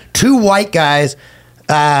says 2 white guys.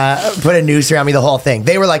 Put a noose around me, the whole thing.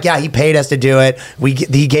 They were like, yeah, he paid us to do it.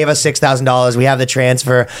 He gave us $6,000. We have the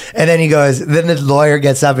transfer. And then then the lawyer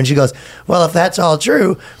gets up and she goes, well, if that's all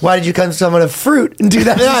true, why did you come to someone of fruit in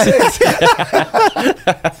 2006?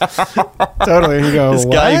 Totally. And you go, This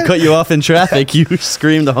guy who cut you off in traffic, you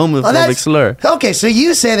screamed a homophobic slur. Okay, so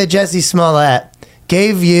you say that Jesse Smollett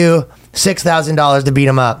gave you $6,000 to beat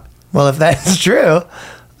him up. Well, if that's true,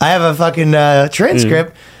 I have a fucking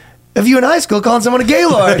transcript of you in high school calling someone a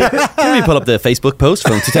gaylord. Can we pull up the Facebook post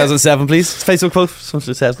from 2007, please? Facebook post from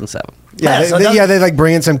 2007. They like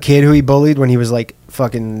bring in some kid who he bullied when he was like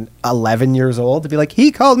fucking 11 years old to be like, he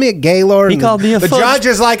called me a gaylord. He called me a The fudge- judge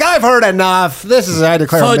is like, I've heard enough. I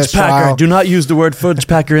declare a Fudge mistrial. packer. Do not use the word fudge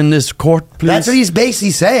packer in this court, please. That's what he's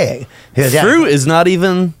basically saying. He goes, yeah. Fruit is not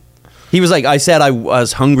even... He was like, I said I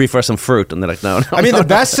was hungry for some fruit. And they're like, no. I mean, the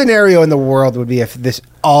best scenario in the world would be if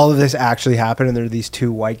all of this actually happened and there are these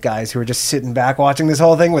 2 white guys who are just sitting back watching this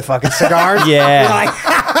whole thing with fucking cigars. Yeah.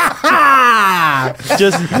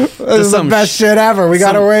 just This is the best shit ever. We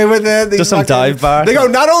got away with it. These just some dive bar. They go,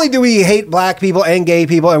 not only do we hate black people and gay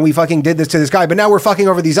people and we fucking did this to this guy, but now we're fucking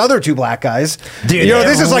over these other 2 black guys. Dude,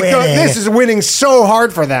 this is like, this is winning so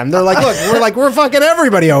hard for them. They're like, look, we're fucking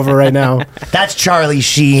everybody over right now. That's Charlie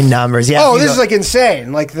Sheen numbers. Yeah. Oh, this is like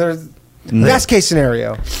insane. Like, they're best case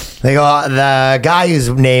scenario. They go, the guy whose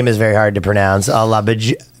name is very hard to pronounce,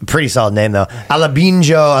 pretty solid name though,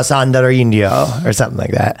 Alabinjo Asandarindio, or something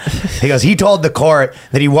like that. He goes, he told the court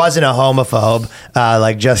that he wasn't a homophobe,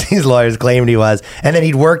 like Jesse's lawyers claimed he was, and then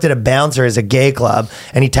he'd worked at a bouncer as a gay club,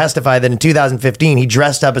 and he testified that in 2015 he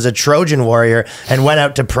dressed up as a Trojan warrior and went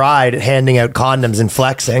out to Pride handing out condoms and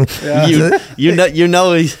flexing. You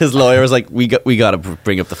know his lawyer was like, we got to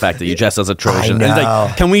bring up the fact that you dressed as a Trojan. I And he's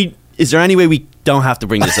know. like, is there any way we don't have to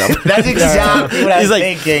bring this up? That's exactly what I was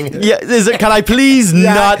thinking. Yeah, can I please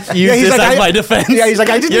not use this as my defense? Yeah, he's like,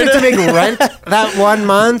 I just needed to make rent that 1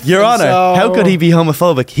 month. Your and Honor, how could he be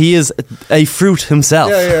homophobic? He is a fruit himself.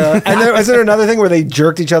 Yeah. And was there another thing where they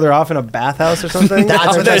jerked each other off in a bathhouse or something?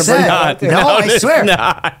 That's what they there's said. not. No, No, I there's swear.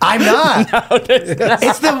 not. I'm not.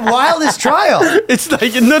 It's the wildest trial. It's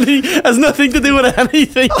like nothing has nothing to do with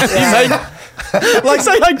anything. He's like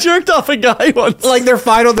I jerked off a guy once. Like their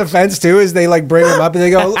final defense too is they like bring him up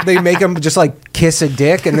and they make him just like kiss a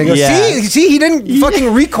dick and they go, Yeah. see he didn't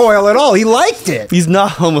fucking recoil at all. He liked it. He's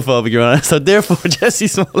not homophobic, Your Honor. So therefore, Jesse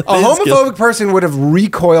Smollett A is homophobic guilty. person would have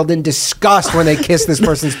recoiled in disgust when they kissed this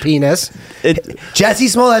person's penis. Jesse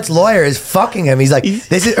Smollett's lawyer is fucking him. He's like,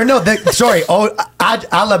 Alabanjo.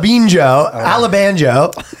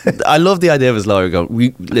 I love the idea of his lawyer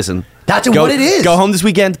going, listen. That's what it is. Go home this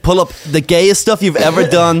weekend, pull up the gayest stuff you've ever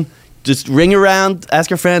done. Just ring around, ask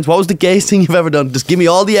your friends, what was the gayest thing you've ever done? Just give me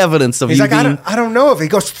all the evidence of He's you like, being... I don't know if he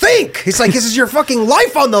goes, think. He's like, this is your fucking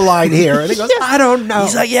life on the line here. And he goes, I don't know.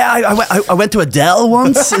 He's like, yeah, I went to Adele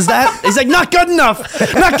once. Is that? He's like, not good enough.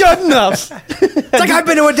 Not good enough. It's like, I've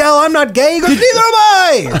been to Adele. I'm not gay. He goes, neither am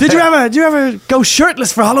I. Did you ever go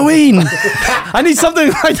shirtless for Halloween? I need something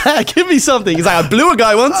like that. Give me something. He's like, I blew a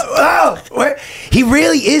guy once. Wow. He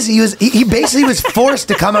really is. He basically was forced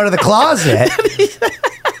to come out of the closet.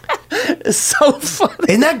 It's so funny.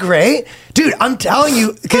 Isn't that great? Dude, I'm telling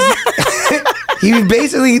you, because he was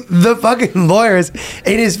basically the fucking lawyers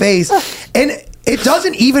in his face. And it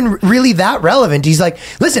doesn't even really that relevant. He's like,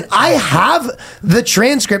 listen, I have the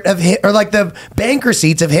transcript of him, or like the bank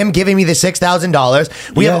receipts of him giving me the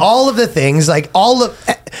 $6,000. We have all of the things, like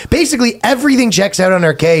basically everything checks out on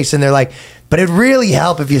our case. And they're like, but it'd really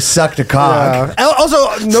help if you sucked a cock.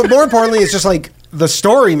 Also, more importantly, it's just like the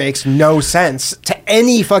story makes no sense to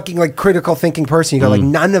any fucking like critical thinking person. You go like,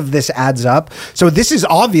 none of this adds up. So this is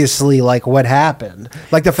obviously like what happened.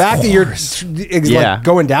 Like the fact that you're like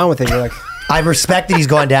going down with it, you're like. I respect that he's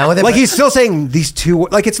going down with it. Like he's still saying these two,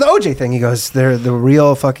 like it's the OJ thing. He goes, "They're the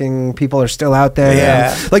real fucking people are still out there."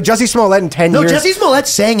 Yeah. Like Jussie Smollett in 10 years. No, Jussie Smollett's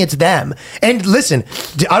saying it's them. And listen,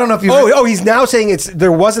 I don't know if you. Oh, he's now saying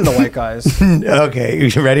there wasn't the white guys. Okay,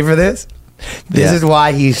 you ready for this? This is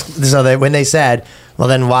why so that when they said, well,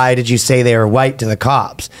 then why did you say they were white to the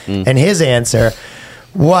cops? And his answer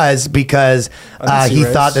was because he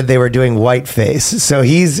thought that they were doing whiteface. So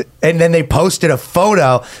and then they posted a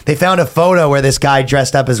photo. They found a photo where this guy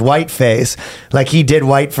dressed up as whiteface, like he did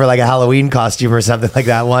white for like a Halloween costume or something like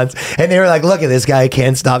that once. And they were like, look at this guy,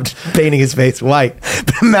 can't stop painting his face white.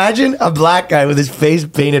 But imagine a black guy with his face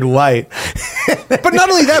painted white. But not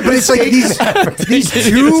only that, but it's like these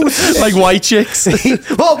two like white chicks.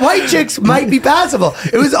 Well, white chicks might be passable.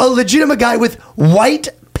 It was a legitimate guy with white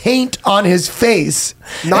paint on his face.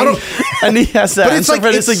 And he has to answer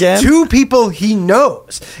for this again. Two people he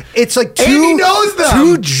knows. It's like And he knows them.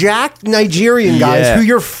 two jacked Nigerian guys who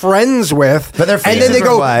you're friends with. But their and then faces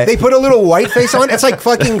are white. they put a little white face on. It's like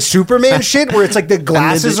fucking Superman shit where it's like the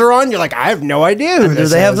glasses are on. You're like, I have no idea who Do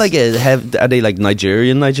this they have is. like are they like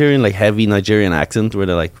Nigerian, like heavy Nigerian accent where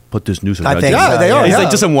they're like, put this noose around think your so. Yeah, they are. He's Yeah. like,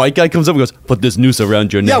 just some white guy comes up and goes, put this noose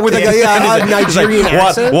around your neck. Yeah, with like a Nigerian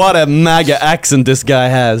accent. What a MAGA accent this guy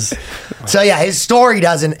has. So yeah, his story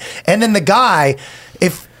doesn't. And then the guy,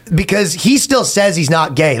 because he still says he's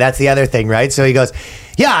not gay. That's the other thing, right? So he goes,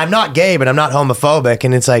 yeah, I'm not gay, but I'm not homophobic.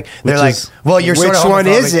 And it's like, they're like, well, you're sort of homophobic. Which one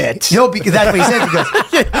is it? No, because that's what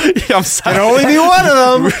he said. He goes, I'm sorry. Can only be one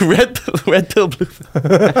of them. Red pill, blue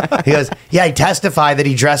pill. he goes, yeah, he testified that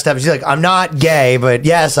he dressed up. He's like, I'm not gay, but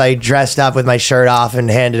yes, I dressed up with my shirt off and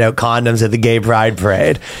handed out condoms at the gay pride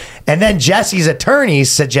parade. And then Jesse's attorney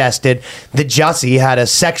suggested that Jussie had a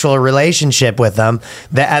sexual relationship with him,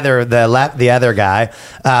 the other guy,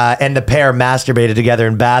 and the pair masturbated together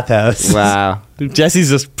in bathhouse. Wow.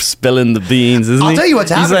 Jesse's just spilling the beans, isn't he? I'll tell you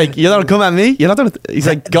what's happening. He's like, you don't come at me? You're not gonna. He's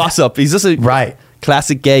like gossip. He's just a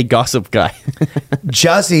classic gay gossip guy.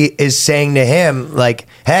 Jussie is saying to him, like,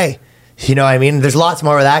 hey, you know what I mean? There's lots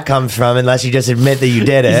more where that comes from unless you just admit that you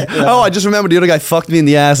did it. Oh, I just remembered the other guy fucked me in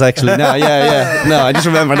the ass, actually. No, yeah. No, I just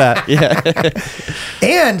remember that. Yeah.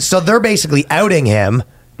 And so they're basically outing him,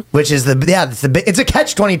 which is it's a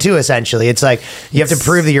catch-22 essentially. It's like you have to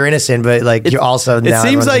prove that you're innocent, but like you're also It now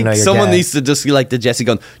seems everyone's gonna know like you're someone gay. needs to just be like the Jesse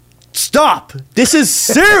going, stop, this is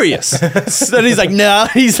serious. And he's like, no.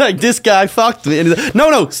 He's like, this guy fucked me. And he's like,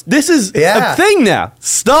 no, this is a thing now.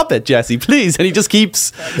 Stop it, Jesse, please. And he just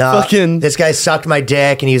keeps fucking. This guy sucked my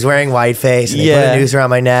dick and he was wearing whiteface and he put a noose around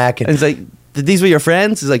my neck. And he's like, these were your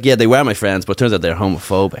friends? He's like, yeah, they were my friends, but it turns out they're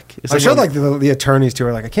homophobic. It's I showed like the attorneys too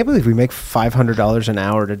are like, I can't believe we make $500 an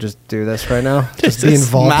hour to just do this right now. Just be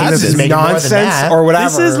involved in massive. this Making more than nonsense that. or whatever.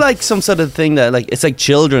 This is like some sort of thing that, like, it's like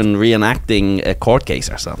children reenacting a court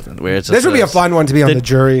case or something. Where it's This would be a fun one to be on the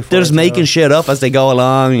jury for. They're just making shit up as they go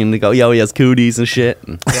along, and they go, yo, he has cooties and shit.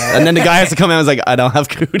 And then the guy has to come out and is like, I don't have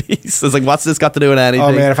cooties. It's like, what's this got to do with anything?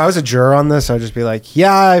 Oh man, if I was a juror on this, I'd just be like,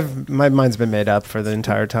 yeah, my mind's been made up for the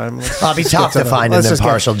entire time. I'll be tough to find an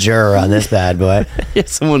impartial juror on this bad boy. Yeah,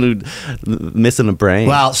 someone who's missing a brain.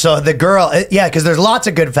 Well, so the girl, because there's lots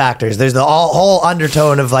of good factors. There's the whole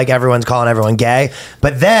undertone of like everyone's calling everyone gay,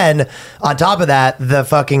 but then on top of that,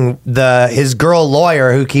 his girl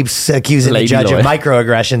lawyer who keeps accusing the judge of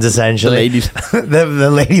microaggressions, essentially, the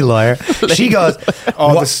lady lawyer. She goes,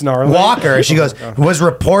 the snarling Walker. She goes, was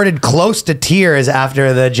reported close to tears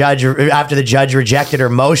after the judge rejected her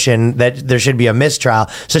motion that there should be a mistrial.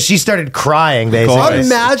 So she started crying basically.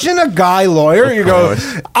 Imagine a guy lawyer. You go,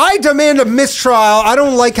 I demand a mistrial. I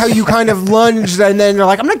don't like how you kind of lunged, and then they're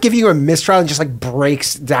like, I'm not giving you a mistrial, and just like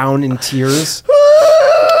breaks down in tears.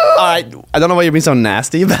 I don't know why you're being so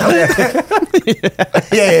nasty about it.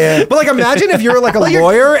 Yeah. But like, imagine if you're like a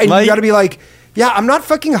lawyer and you got to be like, yeah, I'm not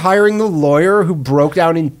fucking hiring the lawyer who broke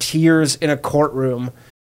down in tears in a courtroom.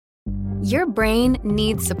 Your brain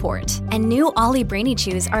needs support, and new Ollie Brainy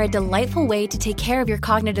Chews are a delightful way to take care of your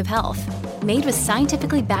cognitive health. Made with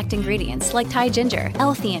scientifically backed ingredients like Thai ginger,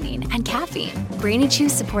 L-theanine, and caffeine, Brainy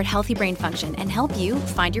Chews support healthy brain function and help you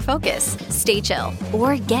find your focus, stay chill,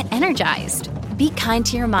 or get energized. Be kind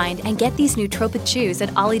to your mind and get these nootropic chews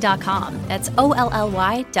at ollie.com. That's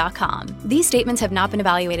OLLY.com. These statements have not been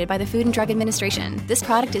evaluated by the Food and Drug Administration. This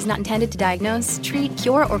product is not intended to diagnose, treat,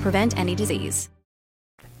 cure, or prevent any disease.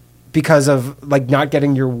 because of like not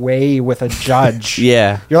getting your way with a judge.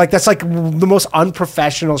 Yeah. You're like, that's like the most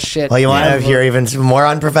unprofessional shit. Well, you want to hear even some more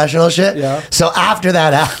unprofessional shit? Yeah. So after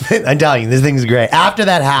that happened, I'm telling you, this thing's great. After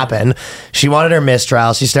that happened, she wanted her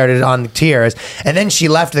mistrial. She started on tears, and then she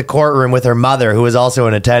left the courtroom with her mother, who was also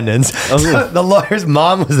in attendance. So the lawyer's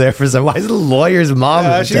mom was there for some. Why is the lawyer's mom?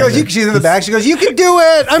 in She goes, attendance? she's in the back. She goes, you can do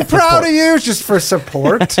it. I'm proud of you. It's just for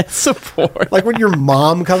support. Support. Like when your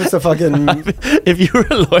mom comes to fucking. If you were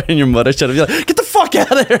a lawyer and your mother should have been like, get the fuck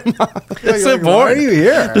out of here, mom. It's You're like, why are you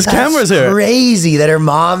here? There's cameras here. Crazy that her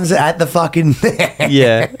mom's at the fucking thing.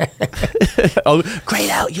 Yeah. Oh, great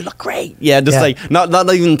out. You look great. Yeah, just Yeah. like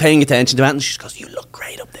not even paying attention to it. And she just goes, you look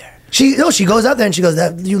great up there. She goes out there and she goes,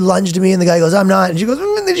 that you lunged at me, and the guy goes, I'm not, and she goes,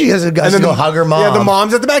 and then she has to go hug her mom. Yeah, the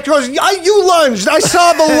mom's at the back. She goes, you lunged. I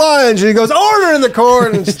saw the lunge. And he goes, order in the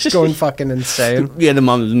court. And it's going fucking insane. Yeah, the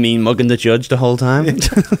mom was mean mugging the judge the whole time.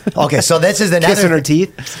 Okay, so this is the Kissing her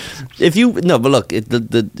teeth. But look,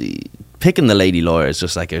 the picking the lady lawyer is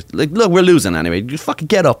just like look, we're losing anyway. You fucking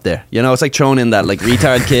get up there. You know, it's like throwing in that like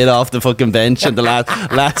retard kid off the fucking bench at the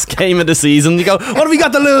last game of the season. You go, what have we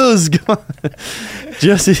got to lose? Come on.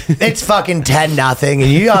 Just It's fucking 10-0,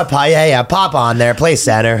 and you got pop on there, play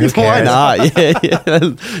center. Who cares? why not? Yeah.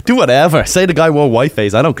 Do whatever. Say the guy wore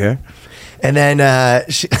whiteface. I don't care. And then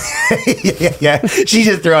she's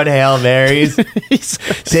just throwing Hail Marys.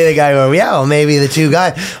 Say the guy, well, maybe the two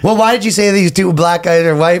guys. Well, why did you say these two black guys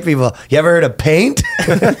are white people? You ever heard of paint?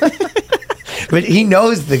 But he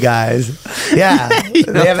knows the guys. Yeah.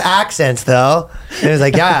 They have accents, though. And it was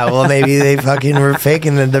like, yeah, well, maybe they fucking were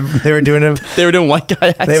faking they were doing white guy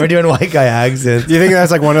accents. They were doing white guy accents. Do you think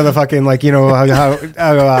that's like one of the fucking, like, you know,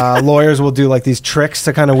 how lawyers will do like these tricks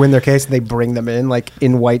to kind of win their case, and they bring them in like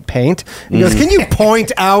in white paint? And he goes, can you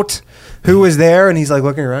point out who was there? And he's like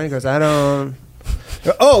looking around. He goes, I don't.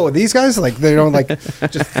 Oh, these guys, like, they don't like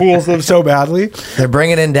just fools them so badly. They're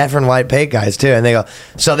bringing in different white paint guys too, and they go,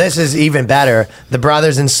 so this is even better. The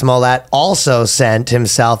brothers in Smollett also sent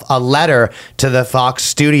himself a letter to the Fox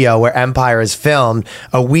studio where Empire is filmed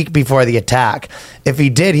a week before the attack. If he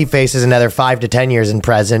did, he faces another 5 to 10 years in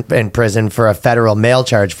prison for a federal mail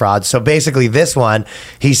charge fraud. So basically, this one,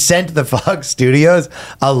 he sent the Fox studios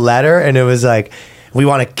a letter, and it was like, we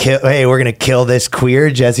want to kill. Hey, we're gonna kill this queer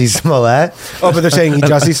Jesse Smollett. Oh, but they're saying he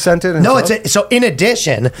Jesse sent it. No, so in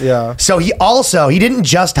addition. Yeah. So he didn't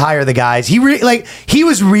just hire the guys. He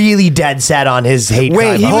was really dead set on his hate.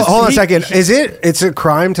 Wait, crime. hold on a second. It's a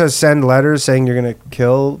crime to send letters saying you're gonna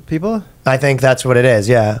kill people? I think that's what it is.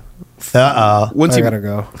 Yeah. Once I you gotta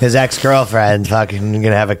go. His ex-girlfriend fucking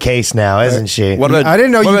gonna have a case now, isn't she? What about, I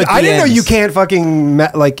didn't know what you. about I didn't know DMs? you can't fucking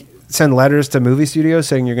like send letters to movie studios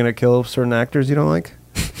saying you're gonna kill certain actors you don't like.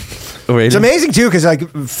 Really? It's amazing too, because like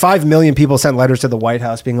 5 million people sent letters to the White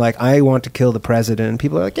House being like, I want to kill the president. And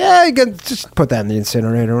people are like, yeah, you can just put that in the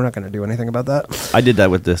incinerator. We're not going to do anything about that. I did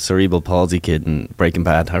that with the cerebral palsy kid in Breaking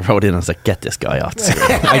Bad. I wrote in, I was like, get this guy off the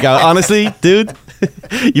screen. I go, honestly, dude,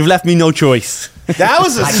 you've left me no choice. That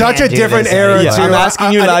was such a do different this era. anymore. too. I'm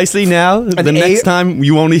asking you nicely now. The next a- time,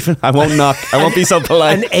 you won't even, I won't knock. I won't be so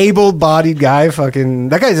polite. An able-bodied guy, fucking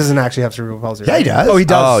that guy doesn't actually have cerebral palsy. Yeah, he does. Oh, he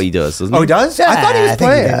does. Oh, he does, doesn't Oh, he does. Yeah, I thought he was I think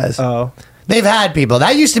playing. he does. Oh, They've had people.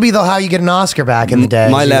 That used to be how you get an Oscar back in the day.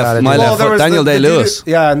 My You left- gotta my do left that. foot. Daniel the dude Day-Lewis.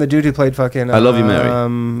 who- yeah, and the dude who played fucking I Love You,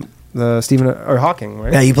 Mary. The Stephen or Hawking,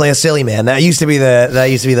 right? Yeah, you play a silly man. That used to be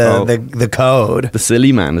the code. The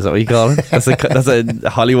silly man, is that what you call it? That's a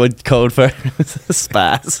Hollywood code for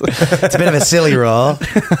spaz. It's a bit of a silly role.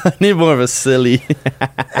 I need more of a silly.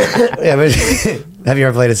 Yeah, but have you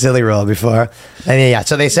ever played a silly role before? And yeah,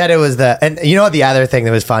 so they said it was and you know what, the other thing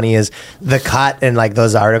that was funny is the cut and like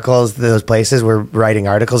those articles, those places were writing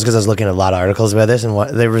articles, because I was looking at a lot of articles about this,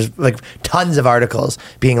 and there was like tons of articles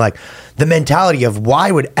being like the mentality of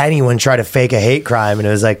why would anyone try to fake a hate crime, and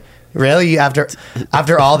it was like, really, after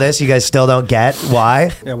all this, you guys still don't get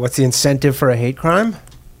why? Yeah. What's the incentive for a hate crime?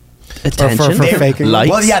 Attention. for faking. Likes.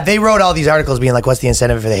 Well, yeah, they wrote all these articles being like, what's the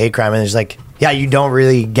incentive for the hate crime? And it's like, yeah, you don't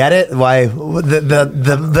really get it. Why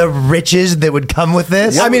the riches that would come with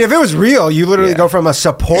this? I mean, if it was real, you literally go from a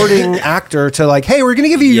supporting actor to like, hey, we're going to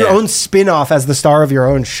give you your Yeah. own spin-off as the star of your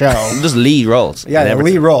own show. Just lead roles. Yeah, and the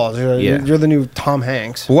everything. lead roles. You're, Yeah. you're the new Tom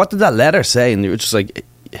Hanks. What did that letter say? And they were just like,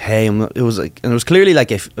 hey, it was like, and it was clearly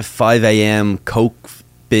like a 5 a.m. coke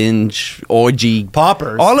binge orgy.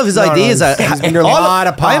 Poppers. All of his No, no, ideas. he's been doing a lot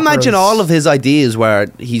of I imagine poppers. all of his ideas where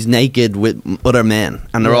he's naked with other men,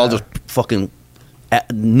 and they're all just fucking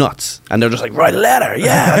nuts, and they're just like, write a letter,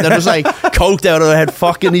 yeah, and they're just like coked out of their head,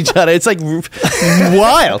 fucking each other. It's like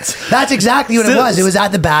Wild. That's exactly what it was. It was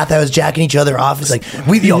at the bathhouse, jacking each other off. It's like,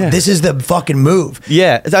 this is the fucking move.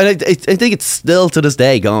 Yeah, I think it's still to this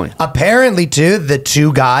day going. Apparently, too, the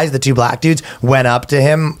two black dudes, went up to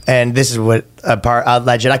him, and this is what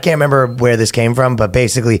alleged. I can't remember where this came from, but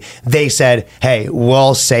basically they said, "Hey,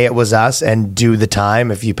 we'll say it was us and do the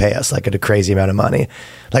time if you pay us like a crazy amount of money.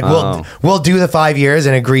 Like we'll do the 5 years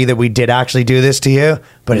and agree that we did actually do this to you,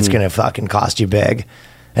 but it's gonna fucking cost you big."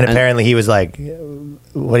 And apparently he was like,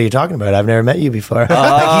 "What are you talking about? I've never met you before." Like you know what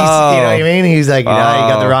I mean? He's like, "You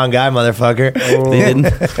got the wrong guy, motherfucker." They didn't.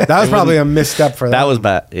 That was probably a misstep for that. That was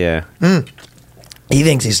bad. Yeah. He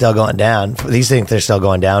thinks he's still going down. These think they're still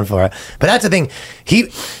going down for it. But that's the thing.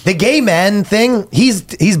 The gay men thing,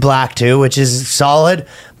 he's black too, which is solid.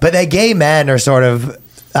 But the gay men are sort of,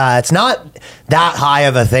 it's not that high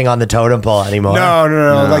of a thing on the totem pole anymore.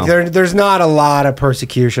 No. Like there's not a lot of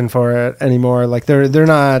persecution for it anymore. Like they're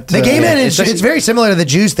not. The gay men, it's very similar to the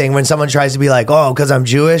Jews thing when someone tries to be like, oh, because I'm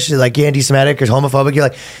Jewish, like anti-Semitic or homophobic. You're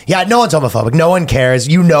like, yeah, no one's homophobic. No one cares.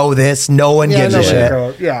 You know this. No one gives a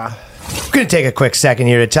shit. Yeah. I'm going to take a quick second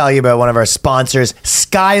here to tell you about one of our sponsors,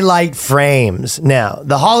 Skylight Frames. Now,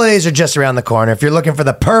 the holidays are just around the corner. If you're looking for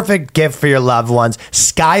the perfect gift for your loved ones,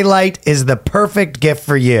 Skylight is the perfect gift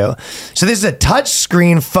for you. So this is a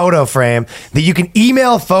touchscreen photo frame that you can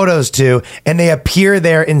email photos to, and they appear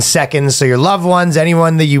there in seconds. So your loved ones,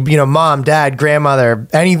 anyone that you mom, dad, grandmother,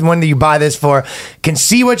 anyone that you buy this for, can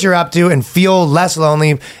see what you're up to and feel less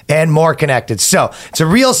lonely and more connected. So it's a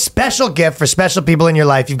real special gift for special people in your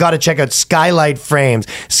life. You've got to check out Skylight Frames.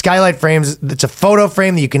 Skylight Frames, it's a photo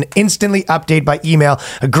frame that you can instantly update by email.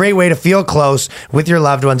 A great way to feel close with your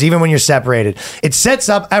loved ones, even when you're separated. It sets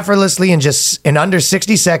up effortlessly in under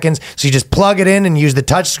 60 seconds. So you just plug it in and use the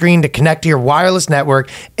touch screen to connect to your wireless network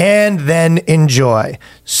and then enjoy.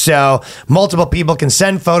 So multiple people can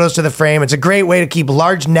send photos to the frame. It's a great way to keep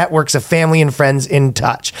large networks of family and friends in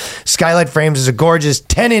touch. Skylight Frames is a gorgeous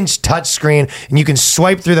 10-inch touch screen, and you can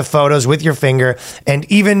swipe through the photos with your finger and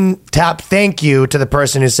even tap thank you to the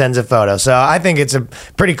person who sends a photo. So I think it's a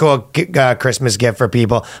pretty cool Christmas gift for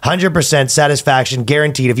people. 100% satisfaction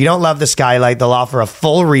guaranteed. If you don't love the Skylight, they'll offer a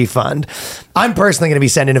full refund. I'm personally going to be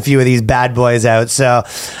sending a few of these bad boys out. So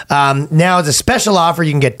now it's a special offer.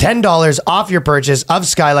 You can get $10 off your purchase of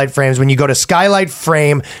Skylight Frames when you go to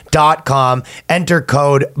skylightframe.com. Enter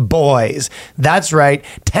code BOYS. That's right.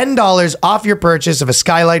 $10 off your purchase of a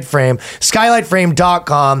Skylight Frame.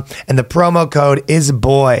 Skylightframe.com. And the promo code is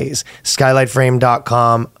BOYS.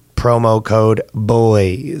 Skylightframe.com. Promo code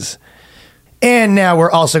BOYS. And now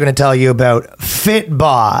we're also going to tell you about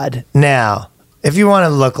FitBod. Now, if you want to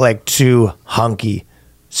look like two hunky,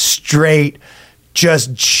 straight,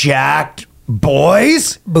 just jacked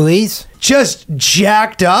boys, just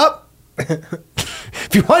jacked up, if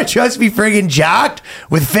you want to just be friggin' jacked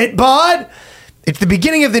with FitBod, it's the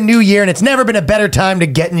beginning of the new year and it's never been a better time to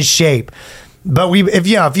get in shape. But if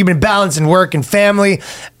you've been balancing work and family,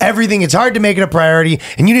 everything, it's hard to make it a priority,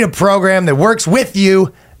 and you need a program that works with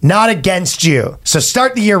you, not against you. So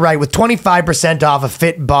start the year right with 25% off a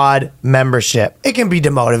FitBod membership. It can be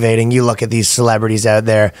demotivating. You look at these celebrities out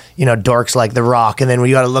there, dorks like The Rock, and then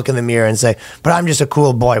we got to look in the mirror and say, but I'm just a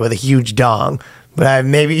cool boy with a huge dong. But I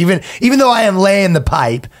maybe even though I am laying the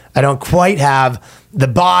pipe, I don't quite have the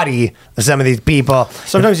body of some of these people.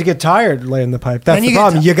 Sometimes you get tired laying the pipe. That's the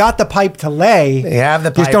problem. You got the pipe to lay. You have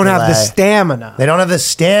the pipe. You just don't have the stamina. They don't have the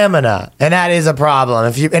stamina, and that is a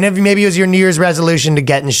problem. If maybe it was your New Year's resolution to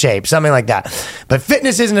get in shape, something like that. But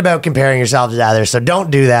fitness isn't about comparing yourself to others, so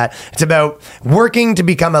don't do that. It's about working to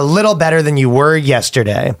become a little better than you were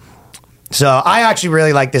yesterday. So I actually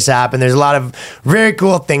really like this app, and there's a lot of very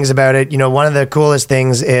cool things about it. One of the coolest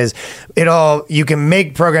things is you can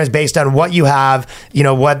make programs based on what you have,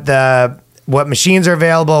 what machines are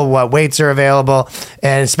available, what weights are available,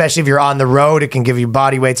 and especially if you're on the road, it can give you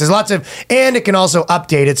body weights. There's and it can also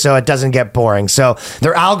update it so it doesn't get boring. So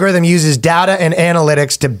their algorithm uses data and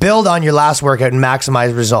analytics to build on your last workout and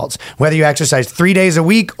maximize results. Whether you exercise 3 days a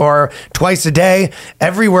week or twice a day,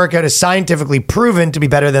 every workout is scientifically proven to be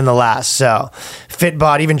better than the last. So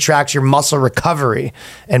FitBod even tracks your muscle recovery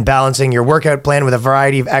and balancing your workout plan with a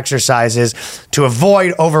variety of exercises to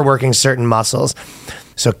avoid overworking certain muscles.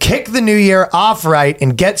 So kick the new year off right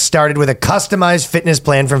and get started with a customized fitness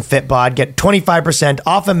plan from FitBod. Get 25%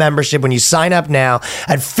 off a membership when you sign up now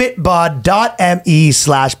at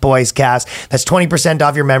fitbod.me/boyscast. That's 20%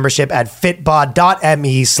 off your membership at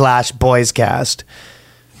fitbod.me/boyscast.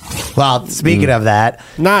 Well, speaking of that,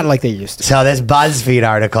 not like they used to. So this BuzzFeed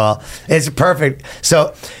article is perfect.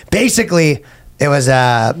 So basically, It was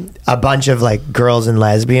a bunch of like girls and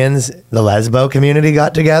lesbians. The lesbo community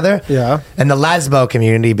got together. Yeah. And the lesbo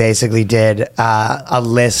community basically did a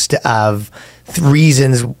list of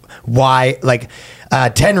reasons why, like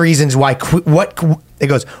 10 reasons why,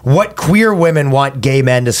 what queer women want gay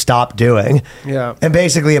men to stop doing. Yeah. And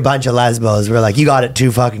basically a bunch of lesbos were like, you got it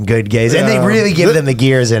too fucking good, gays. And they really give them the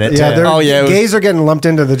gears in it, Yeah, too. gays are getting lumped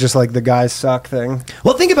into the just like the guys suck thing.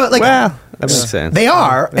 Well, think about like... Well, that makes sense. They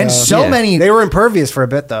are. And so many... They were impervious for a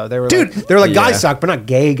bit, though. They were Dude. they were like guys suck, but not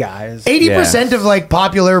gay guys. 80% of like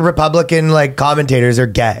popular Republican like commentators are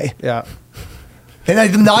gay. Yeah. And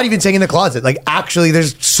I'm not even saying in the closet. Like, actually,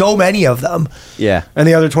 there's so many of them. Yeah. And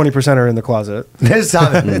the other 20% are in the closet. There's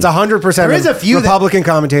some. It's 100%. There is a few Republican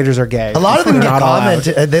commentators are gay. A lot of them They're get not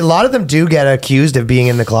allowed. a lot of them do get accused of being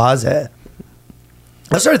in the closet.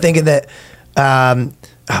 I started thinking that,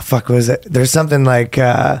 what was it? There's something like,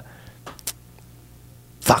 can't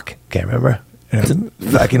remember.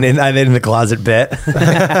 Fucking I'm in the closet bit.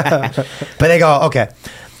 But they go, okay.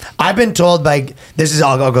 I've been told by,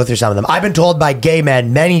 I'll go through some of them. I've been told by gay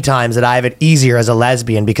men many times that I have it easier as a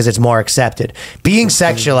lesbian because it's more accepted. Being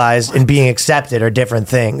sexualized and being accepted are different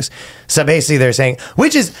things. So basically they're saying,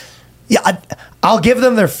 I'll give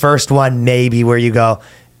them their first one maybe where you go,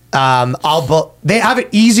 they have it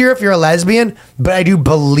easier if you're a lesbian, but I do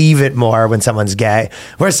believe it more when someone's gay.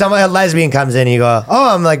 Where a lesbian comes in and you go,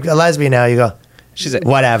 oh, I'm like a lesbian now. You go, She's a,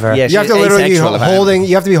 whatever. Yeah, You have to she's literally be asexual apparently.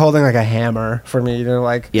 you have to be holding like a hammer for me to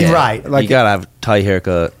like. Yeah. Right. Like- you gotta have tie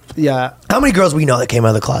haircut. Yeah. How many girls we know that came out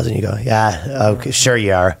of the closet and you go, yeah, okay, sure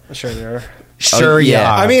you are. Sure they are. Sure you are.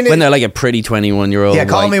 I mean, when they're like a pretty 21-year-old. yeah,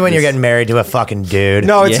 call like me when you're this- getting married to a fucking dude.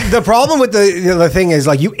 No, it's Yeah. the problem with the thing is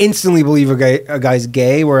like you instantly believe a guy's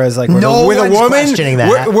gay, whereas like with, No with a one's woman, questioning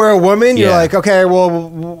that. Where a woman, you're Yeah. like, okay,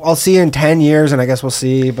 well, I'll see you in 10 years, and I guess we'll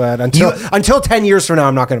see. But until 10 years from now,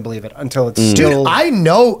 I'm not going to believe it until it's still. Dude, I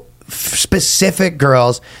know specific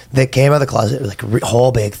girls that came out of the closet, like a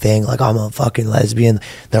whole big thing, like I'm a fucking lesbian.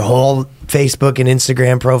 Their whole Facebook and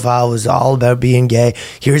Instagram profile was all about being gay.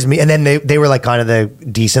 Here's me. And then they were like kind of the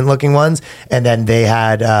decent looking ones. And then they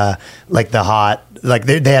had like the hot, like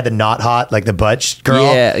they had the not hot, like the butch girl.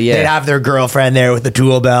 Yeah, yeah. They'd have their girlfriend there with the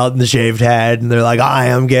tool belt and the shaved head. And they're like, I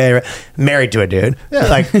am gay. Married to a dude. Yeah.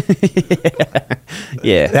 Like,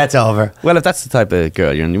 Yeah. that's over. Well, if that's the type of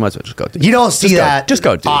girl you're in, you might as well just go. You don't see that Just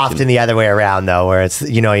go. Do it. often the other way around, though, where it's,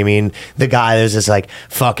 you know what I mean? The guy that's just like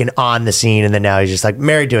fucking on the scene, and then now he's just like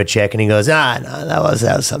married to a chick, and he goes, no, that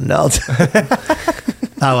was something else.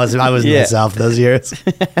 I was myself those years.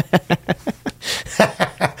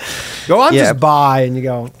 Go on, Yeah. just buy, and you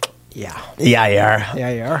go, yeah, Yeah, you are. yeah,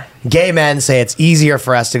 you are. Gay men say it's easier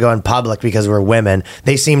for us to go in public because we're women.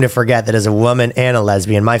 They seem to forget that as a woman and a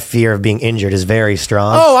lesbian, my fear of being injured is very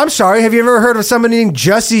strong. Oh, I'm sorry. Have you ever heard of somebody named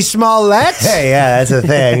Jussie Smollett? Hey, yeah, that's a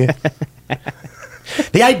thing.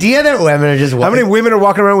 The idea that women are just... How many women are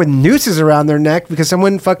walking around with nooses around their neck because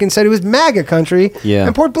someone fucking said it was MAGA country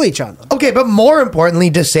and poured bleach on them? Okay, but more importantly,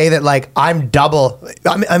 to say that like I'm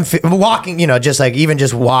walking, you know, just like even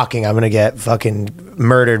just walking, I'm gonna get fucking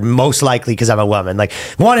murdered most likely because I'm a woman. Like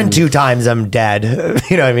 1 and 2 times I'm dead.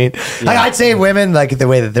 You know what I mean? Like, I'd say women, like the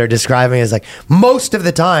way that they're describing is like most of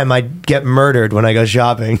the time I get murdered when I go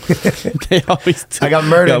shopping. They always do. I got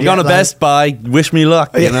murdered. I'm going to Best Buy. Wish me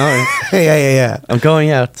luck. You know. Yeah. I'm going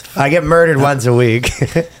out. I get murdered once a week.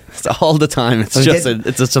 It's all the time. It's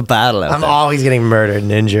just a battle out I'm there. always getting murdered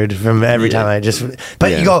and injured from every time I just.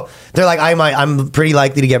 But you go, they're like, I'm pretty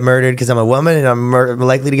likely to get murdered because I'm a woman, and I'm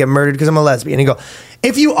likely to get murdered because I'm a lesbian. And you go,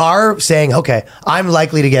 if you are saying, okay, I'm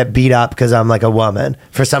likely to get beat up because I'm like a woman,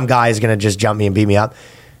 for some guy is going to just jump me and beat me up,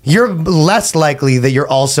 you're less likely that you're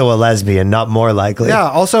also a lesbian, not more likely. Yeah.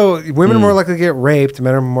 Also, women are more likely to get raped.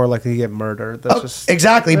 Men are more likely to get murdered. That's just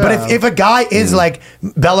Exactly. Yeah. But if a guy is like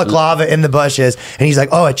balaclava in the bushes and he's like,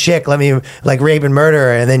 oh, a chick, let me like rape and murder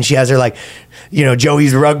her, and then she has her like, you know,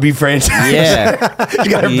 Joey's rugby franchise. Yeah. She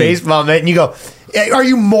got her baseball mitt, and you go, are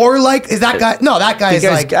you more like, is that guy? No, that guy is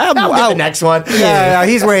Because, like, I'll get the next one. yeah,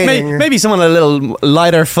 he's waiting. Maybe someone a little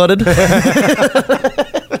lighter footed.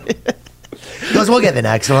 Goes, we'll get the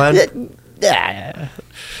next one. Yeah.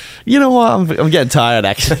 You know what? I'm getting tired.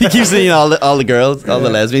 Actually, you keep seeing all the girls, all the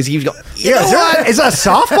lesbians. You keep going. You know what? Is that a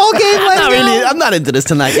softball game? I'm not into this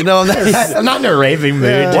tonight. You know, I'm not in a raving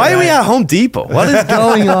mood. Why are we at Home Depot? What is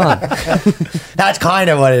going on? That's kind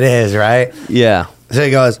of what it is, right? Yeah, So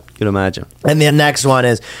he goes, can imagine. and the next one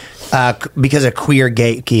is, because of queer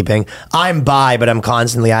gatekeeping, I'm bi, but I'm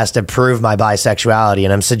constantly asked to prove my bisexuality,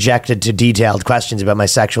 and I'm subjected to detailed questions about my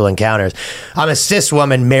sexual encounters. I'm a cis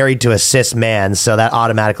woman married to a cis man, so that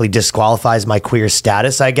automatically disqualifies my queer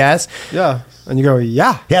status, I guess. Yeah. And you go,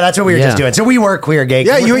 yeah. Yeah, that's what we were just doing. So we were queer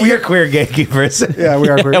gatekeepers. Yeah, you're queer gatekeepers. Yeah, we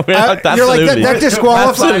are queer. You're like, that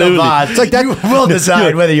disqualifies. It's like that. We'll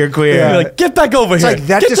decide whether you're queer. Yeah. You're like, get back over It's here. like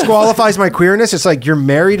that disqualifies my queerness. It's like you're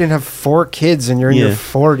married and have 4 kids and you're in your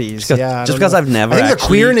 40s. Just because I've never I think the actually-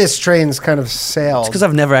 queerness train's kind of sailed. Because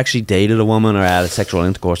I've never actually dated a woman or had a sexual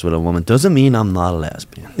intercourse with a woman doesn't mean I'm not a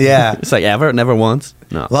lesbian. Yeah. It's like never once.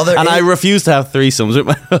 No. Well, and I refuse to have threesomes with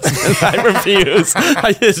my husband. I refuse.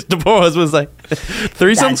 The poor husband was like,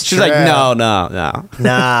 threesomes? That's She's like, true. no.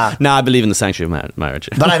 Nah. No, I believe in the sanctuary of marriage.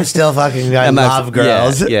 But I'm still fucking. I love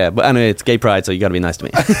girls. Yeah, but anyway, it's gay pride, so you got to be nice to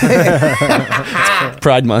me. It's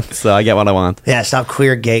Pride month, so I get what I want. Yeah, stop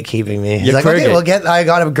queer gatekeeping me. He's You're like, queer okay, gate. I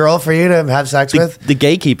got a girl for you to have sex with. The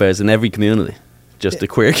gatekeepers in every community. Just the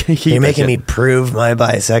queer gatekeepers. You're making me prove my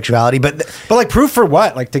bisexuality, but like proof for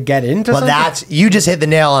what? Like to get into something? that's you just hit the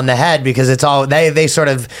nail on the head because it's all they sort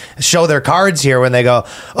of show their cards here when they go,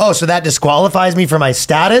 oh, so that disqualifies me for my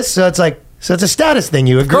status. So it's like, so it's a status thing.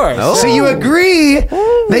 You agree? course. So you agree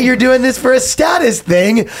that you're doing this for a status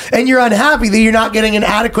thing, and you're unhappy that you're not getting an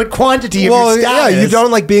adequate quantity of your status. Yeah, you don't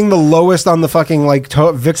like being the lowest on the fucking like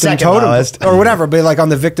victim Second totem lowest. or whatever, but like on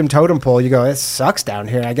the victim totem pole, you go, it sucks down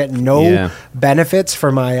here. I get no benefits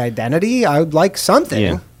for my identity. I would like something.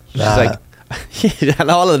 Yeah. She's like, and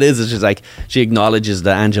all it is just like she acknowledges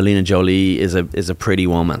that Angelina Jolie is a pretty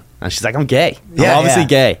woman, and she's like, I'm gay. Yeah, I'm obviously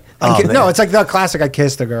gay. No, it's like the classic. I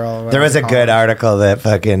kissed a girl. There was a good article that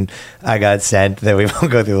fucking I got sent that we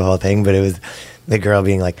won't go through the whole thing, but it was the girl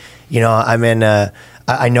being like, I'm in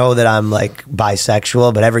I know that I'm like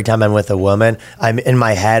bisexual, but every time I'm with a woman, I'm in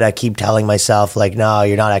my head, I keep telling myself like, no,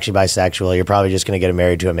 you're not actually bisexual. You're probably just going to get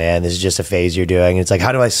married to a man. This is just a phase you're doing. And it's like,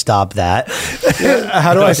 how do I stop that?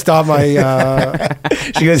 How do I stop my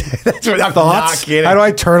She goes, that's what I'm thoughts? not kidding. How do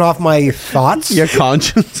I turn off my thoughts? Your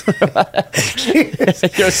conscience,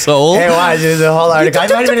 your soul. Hey, why? There's a whole article. I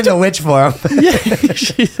might have been in the witch form.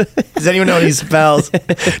 Does anyone know any spells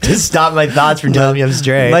to stop my thoughts from telling me I'm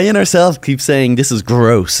straight? My inner self keeps saying this is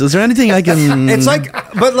gross. Is there anything I can? It's like,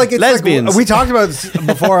 but like it's Lesbians. Like, we talked about this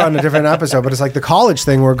before on a different episode, but it's like the college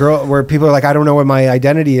thing where people are like, I don't know what my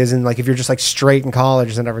identity is, and like if you're just like straight in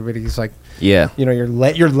college, then everybody's like, yeah, you're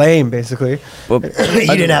lame basically. Well, you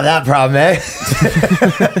didn't have that problem, eh?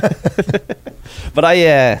 But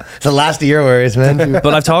it's the last of your worries, man.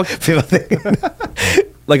 But I've talked. People think.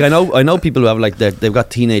 Like I know people who have like they've got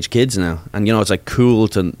teenage kids now, and it's like cool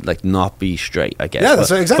to like not be straight, I guess. Yeah, that's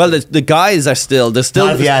exactly. Well, the guys are still.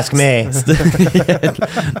 Not if you ask me.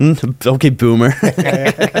 Okay, boomer.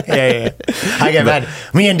 Yeah. I get mad.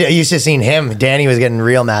 Me and used to seeing him. Danny was getting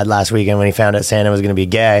real mad last weekend when he found out Santa was going to be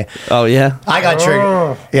gay. Oh yeah. I got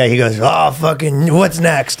triggered. Yeah, he goes, "Oh, fucking, what's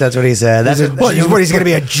next?" That's what he said. That's What he's going to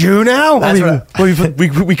be a Jew now?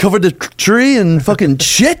 We covered the tree and fucking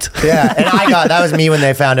shit. Yeah, and that was me when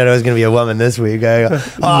they found out I was going to be a woman this week. I go,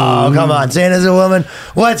 oh, come on, Santa's a woman.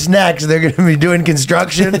 What's next? They're going to be doing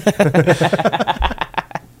construction.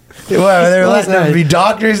 They're letting them be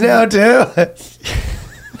doctors now too.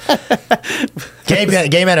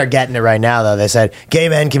 Gay men are getting it right now, though. They said gay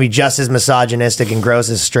men can be just as misogynistic and gross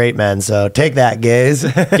as straight men. So take that, gays.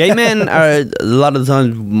 Gay men are a lot of the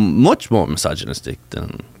time much more misogynistic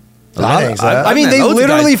than. I think so. I mean, met they loads of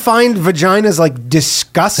literally guys. find vaginas like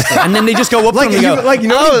disgusting. And then they just go up like, to them and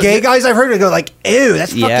go, the gay guys I've heard go like, ew,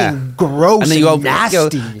 that's fucking gross And and, then you go,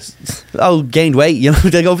 nasty. gained weight.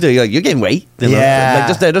 They go over there, you're like, you gained weight. Yeah.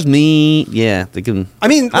 Like they're just me. Yeah, they can. I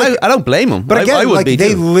mean, like, I don't blame them. But again, I would like be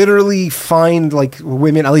they too. literally find like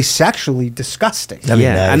women, at least sexually, disgusting. That'd be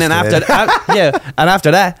nice, and then dude.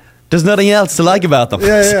 after that, there's nothing else to like about them.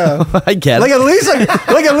 Yeah. So, I get Like it. at least our You've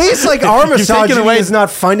taken misogyny away- is not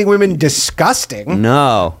finding women disgusting.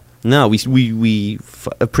 No, we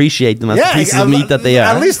appreciate them as the pieces of meat that they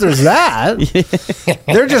are. At least there's that.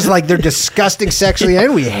 They're disgusting sexually,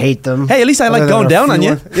 and we hate them. Hey, at least I like Other than going a down on few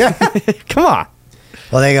you. ones. Yeah. Come on.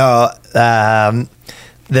 Well, they go.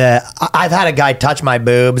 I've had a guy touch my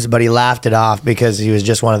boobs, but he laughed it off because he was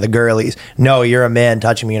just one of the girlies. No, you're a man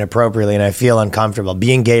touching me inappropriately, and I feel uncomfortable.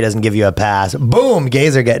 Being gay doesn't give you a pass. Boom,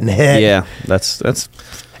 gays are getting hit. Yeah, that's.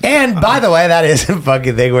 And by the way, that is a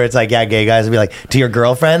fucking thing where it's like, yeah, gay guys will be like to your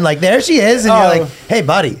girlfriend, like there she is, and you're like, hey,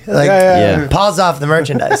 buddy, like, Yeah. pause off the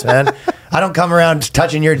merchandise, man. I don't come around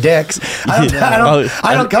touching your dicks. I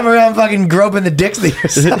don't come around fucking groping the dicks that you're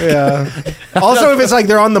sucking. Yeah. Also, if it's like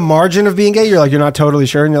they're on the margin of being gay, you're like, you're not totally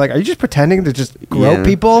sure, and you're like, are you just pretending to just grope Yeah.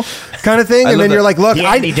 people, kind of thing? I And love then you're it. like, look, The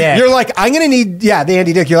Andy Dick. you're like, I'm gonna need, the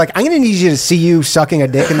Andy Dick. You're like, I'm gonna need you to see you sucking a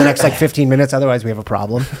dick in the next like 15 minutes, otherwise we have a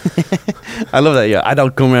problem. I love that. Yeah, I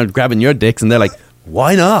don't come around grabbing your dicks, and they're like,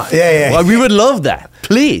 Why not? Yeah. Well, we would love that.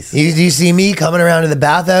 Please. You see me coming around to the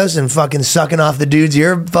bathhouse and fucking sucking off the dude's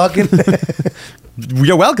ear fucking?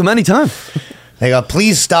 You're welcome anytime. They go,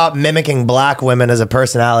 please stop mimicking black women as a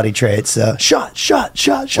personality trait. So shot.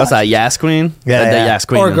 What's that? Yas Queen? Yeah, The yeah. Yas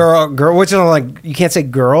Queen. Or girl, which is like, you can't say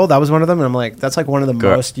girl. That was one of them. And I'm like, that's like one of the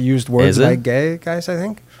most used words Is it? by gay guys, I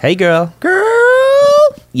think. Hey, girl. Girl.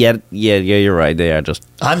 Yeah, you're right. They are just...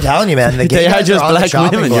 I'm telling you, man. The gay They are guys just on the black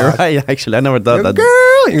chopping women. block. You're right. Actually, I never thought that.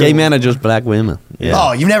 Girl. Gay men are just black women. Yeah.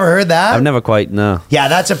 Oh, you've never heard that? I've never quite, no. Yeah,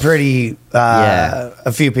 that's a pretty... Yeah.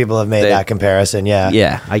 A few people have made that comparison, yeah.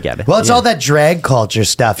 Yeah, I get it. Well, it's Yeah. all that drag culture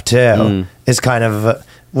stuff, too. Is kind of...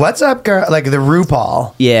 what's up, girl? Like the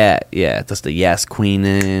RuPaul. Yeah. That's the Yes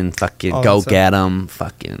Queening, fucking Oh, go that's get 'em,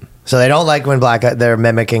 fucking... So they don't like when they're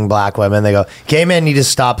mimicking black women. They go, gay men need to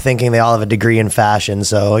stop thinking they all have a degree in fashion.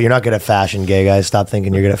 So you're not good at fashion, gay guys. Stop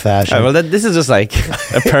thinking you're good at fashion. All right, well, this is just like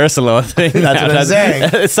a personal thing. That's what I'm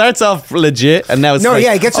saying. It starts off legit, and now it's No, like,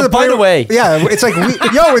 yeah, it gets to oh, the by point. the way, Yeah, it's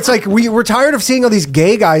like we're tired of seeing all these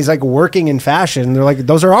gay guys like working in fashion. They're like,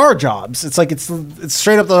 those are our jobs. It's like it's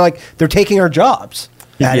straight up. They're taking our jobs.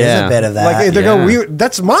 That is Yeah. a bit of that. Like they Yeah. go,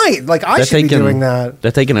 that's mine. Like I should be doing that.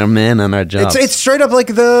 They're taking our men and our jobs. It's straight up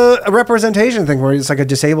like the representation thing where it's like a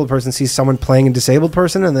disabled person sees someone playing a disabled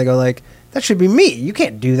person and they go like, that should be me. You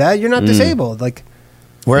can't do that. You're not disabled. Like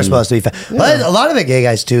We're supposed to be. Well, a lot of the gay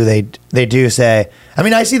guys too. They do say. I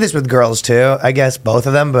mean, I see this with girls too. I guess both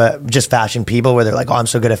of them, but just fashion people where they're like, "Oh, I'm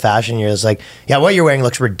so good at fashion." You're just like, "Yeah, what you're wearing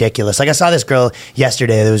looks ridiculous." Like I saw this girl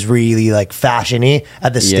yesterday that was really like fashiony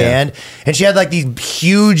at the stand, and she had like these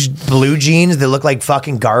huge blue jeans that look like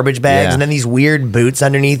fucking garbage bags, and then these weird boots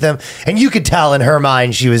underneath them, and you could tell in her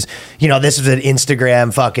mind she was, this was an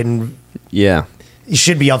Instagram fucking. Yeah. You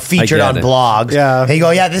should be featured on blogs. Yeah. And you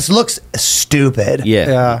go, yeah, this looks stupid.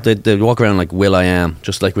 Yeah. They walk around like Will.i.am,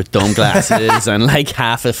 just like with dumb glasses and like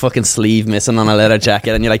half a fucking sleeve missing on a leather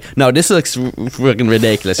jacket. And you're like, no, this looks fucking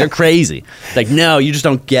ridiculous. You're crazy. Like, no, you just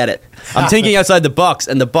don't get it. I'm thinking outside the box,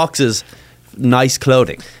 and the box is nice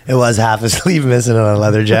clothing. It was half a sleeve missing on a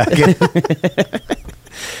leather jacket.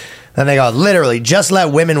 Then they go, literally, just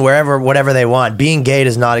let women whatever they want. Being gay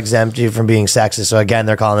does not exempt you from being sexist. So again,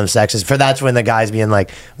 they're calling them sexist. That's when the guys being like,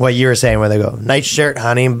 what you were saying, where they go, nice shirt,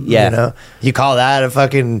 honey. Yeah. You call that a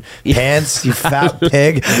fucking pants, you fat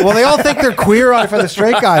pig. well, they all think they're queer on for the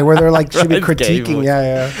straight guy, where they're like should be Right, gay critiquing. voice.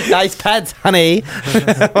 Yeah. Nice pants, honey.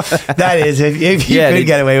 That is, if you could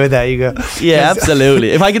get away with that, you go. Yeah,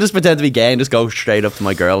 absolutely. If I could just pretend to be gay and just go straight up to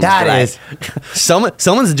my girl. That and is.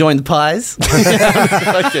 Someone's enjoying the pies.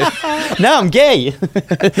 No, I'm gay.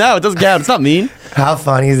 No, it doesn't count. It's not mean. How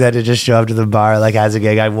funny is that to just show up to the bar like as a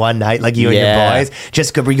gay guy one night, like you and your boys,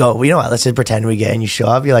 just we go, well, you know what, let's just pretend we're gay, and you show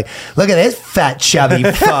up, you're like, look at this fat chubby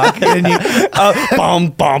fuck, and you Bum,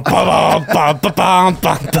 bum, bum, bum, bum, bum,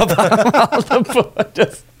 bum, bum, bum.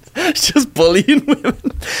 Just bullying women.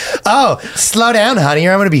 oh, slow down, honey,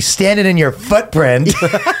 or I'm gonna be standing in your footprint.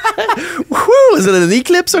 Whew, is it an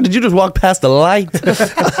eclipse or did you just walk past the light?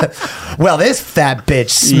 Well, this fat bitch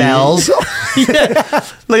smells. Yeah.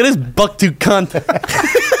 Look at this buck-tooth cunt.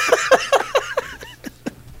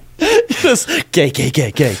 Just gay. You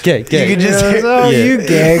could just You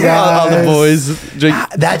gay guys. All the boys drink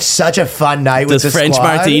that's such a fun night with those the French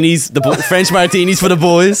squad. martinis. French martinis for the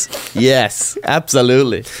boys. Yes,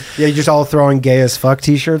 absolutely. Yeah, you're just all throwing gay as fuck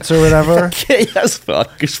t-shirts or whatever. Gay as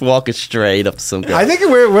fuck. Just walking straight up to some guy. I think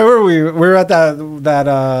where were we? We were at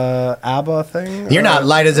that ABBA thing. You're not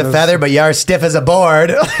light as a feather, but you are stiff as a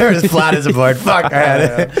board, or as flat as a board. Fuck. Do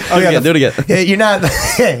it again. You're not.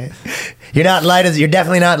 You're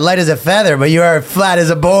definitely not light as a feather, but you are flat as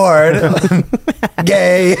a board.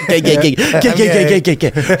 Gay. Gay.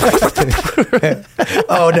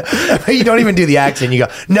 Oh, no. You don't even do the accent. You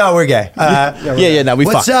go, no, we're gay. No, we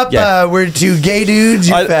What's fuck. up? Yeah. We're two gay dudes.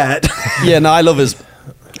 You're fat. Yeah, no, I love his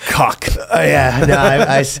cock. Oh, yeah. No,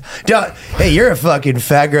 I don't. Hey, you're a fucking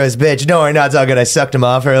fat, gross bitch. No, we're not. It's all good. I sucked him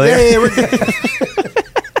off earlier.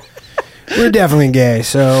 We're definitely gay,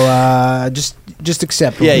 so just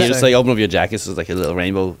accept. what Yeah, we you just say. like open up your jacket, so it's like a little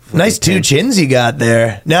rainbow. Nice two chins you got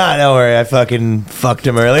there. No, don't worry. I fucking fucked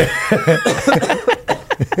him earlier.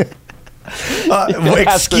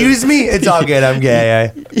 Excuse me? It's all good. I'm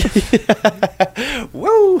gay.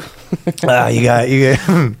 Woo! You got.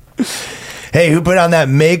 Hey, who put on that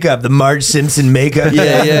makeup? The Marge Simpson makeup?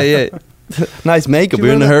 Yeah. Nice makeup.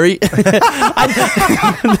 We're in a hurry.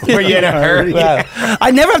 Were you in a hurry?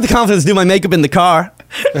 I never have the confidence to do my makeup in the car.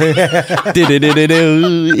 He's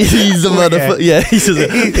the motherfucker. Yeah, he's just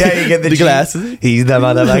Yeah, you get the G. glasses. He's the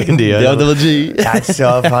motherfucking deal. The double G. That's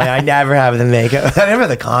so funny. I never have the makeup. I never have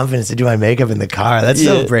the confidence to do my makeup in the car. That's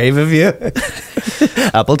so Yeah. brave of you.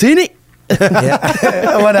 Apple teeny.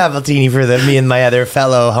 Yeah. One Appletini for me and my other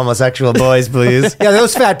fellow homosexual boys, please. Yeah,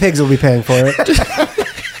 those fat pigs will be paying for it.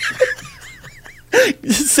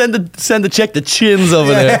 Send the check to Chins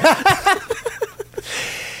over there.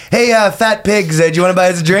 Hey, fat pigs, do you want to buy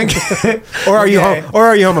us a drink? Or are you Okay. or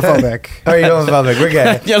are you homophobic? Or are you homophobic? We're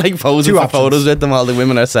gay. You're like posing Two for options. photos with them. All the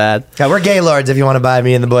women are sad. Yeah, we're gay lords if you want to buy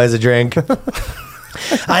me and the boys a drink.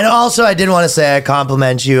 I know. Also, I did want to say I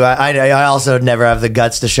compliment you. I also never have the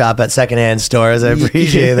guts to shop at secondhand stores. I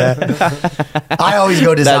appreciate that. I always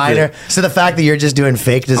go designer. So the fact that you're just doing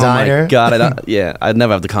fake Oh designer. my god! I'd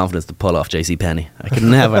never have the confidence to pull off JCPenney. I could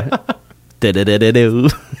never. Gay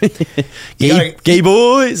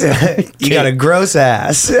boys. You got a gross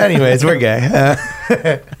ass. Anyways, we're gay.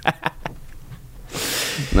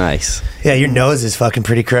 Nice. Yeah, your nose is fucking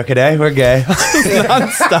pretty crooked, eh? We're gay.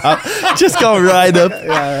 Non-stop. Just go right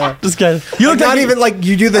up. Just kind of. You Like look not like even like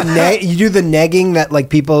you do the you do the negging that like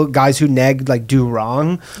guys who neg like do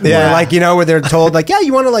wrong. Yeah. Where, like, you know, where they're told like, yeah,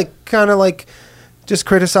 you want to like kind of like just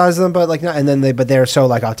criticize them, but like not, and then they're so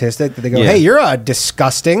like autistic that they go, Yeah. hey, you're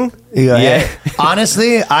disgusting. You go, Yeah. hey.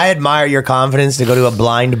 Honestly, I admire your confidence to go to a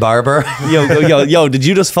blind barber. yo, did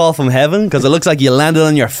you just fall from heaven? Because it looks like you landed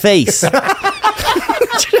on your face.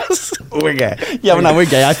 We're gay. Yeah, well, no, we're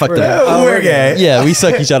gay. I fucked it up. We're gay. Yeah, we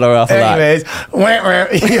suck each other off a lot. Anyways,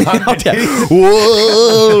 Okay.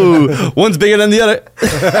 Whoa! One's bigger than the other.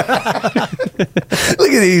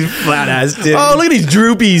 Look at these flat ass titties. Oh, look at these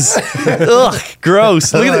droopies. Ugh,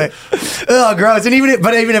 gross. Look at it. Oh, gross. And even if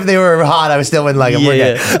they were hot, I still wouldn't like them. We're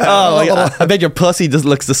gay. Oh, like, I bet your pussy just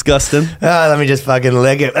looks disgusing. Let me just fucking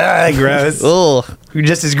lick it. Gross. Oh,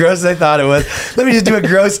 Just as gross as I thought it was. Let me just do a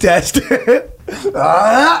gross test.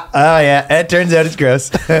 Oh yeah, it turns out it's gross.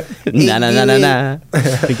 nah.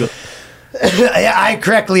 Yeah, I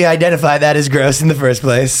correctly identified that as gross in the first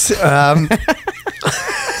place. So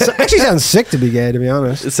actually sounds sick to be gay, to be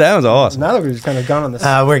honest. It sounds awesome. Now that we've just kind of gone on this.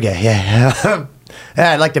 We're gay, yeah.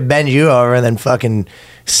 Yeah, I'd like to bend you over and then fucking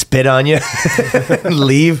spit on you and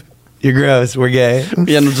leave. You're gross. We're gay.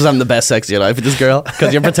 You end up just having the best sex of your life with this girl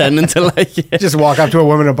because you're pretending to like. Yeah. Just walk up to a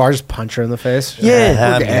woman in a bar, just punch her in the face.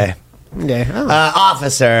 Yeah, I'm we're gay. I'm gay. Oh.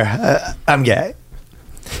 Officer, I'm gay.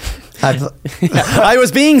 I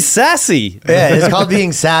was being sassy. Yeah, it's called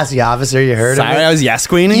being sassy, officer. You heard Sorry, of it? I was yes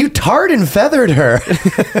queening. You tarred and feathered her.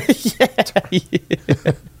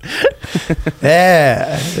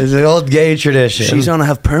 Yeah, it's an old gay tradition. She's gonna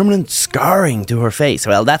have permanent scarring to her face.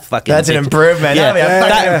 Well, that's fucking. That's an improvement. Yeah, That'd be a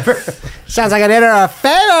fucking that- improvement. Sounds like I did her a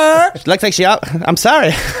favor. Looks like she out. I'm sorry.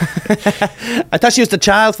 I thought she was the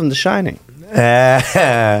child from The Shining.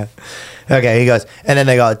 Okay, he goes, and then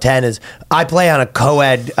they go. 10 is I play on a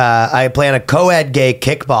co-ed gay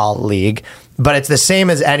kickball league, but it's the same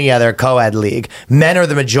as any other co-ed league. Men are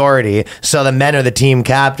the majority, so the men are the team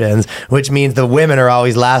captains, which means the women are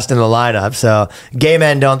always last in the lineup. So gay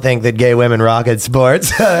men don't think that gay women rock at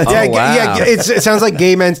sports. Yeah, wow. yeah. It sounds like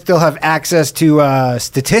gay men still have access to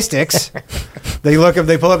statistics. They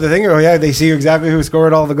pull up the thing, and go, yeah, they see exactly who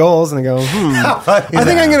scored all the goals, and they go, I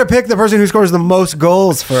think I'm going to pick the person who scores the most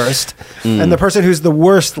goals first, and the person who's the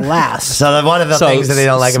worst last. So one of the things that they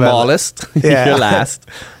don't like smallest. Yeah. You're last.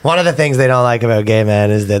 One of the things they don't like about gay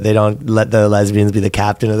men is that they don't let the lesbians be the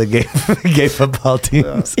captain of the gay football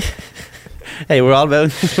teams. Hey, we're all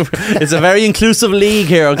about. It's a very inclusive league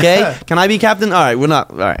here. Okay, can I be captain? All right, we're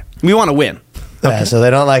not. All right, we want to win. Yeah, so they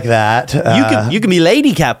don't like that. You can be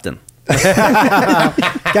lady captain.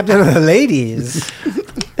 Captain of the ladies.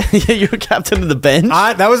 Yeah, you're captain of the bench.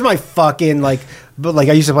 That was my fucking but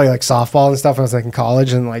I used to play like softball and stuff when I was like in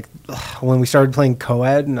college, and like when we started playing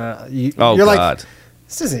co-ed, and you're God. like,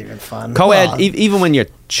 this isn't even fun. Co-ed, Well, even when you're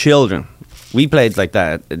children. We played like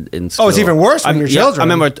that in school. Oh, it's even worse when you're children.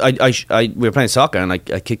 I remember we were playing soccer and I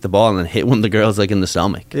kicked the ball and then hit one of the girls like in the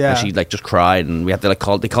stomach. Yeah. And she like just cried and we had to like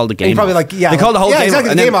they called the game And you probably off. like, yeah. They called the whole yeah, game exactly,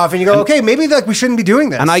 off. the game off, and you go, okay, maybe like we shouldn't be doing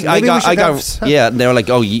this. And I Maybe we got, should have- yeah, and they were like,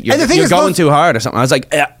 oh, you're And the thing is, going those- too hard or something. I was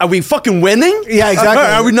like, are we fucking winning? Yeah, exactly.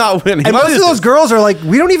 Are we not winning? And What most is of those this? girls are like,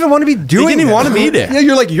 we don't even want to be doing didn't even this. want to be there. Yeah,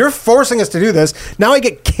 you're like, you're forcing us to do this. Now I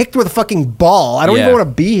get kicked with a fucking ball. I don't Yeah. even want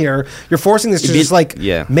to be here. You're forcing this to It'd be- just like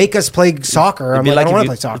yeah. make us play soccer. I'm It'd be like, I don't if want to you-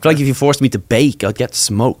 play soccer. It's like if you forced me to bake, I'd get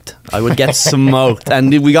smoked. I would get smoked. And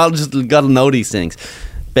we all just got to know these things.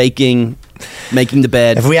 Baking, making the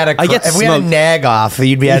bed. If we had a nag off,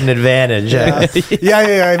 you'd be at an advantage. Yeah.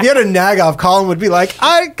 yeah. If you had a nag off, Colum would be like,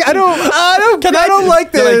 I don't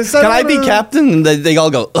like this. Can I be captain? And they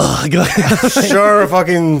all go, ugh. Sure,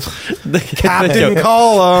 fucking Captain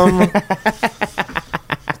Colum.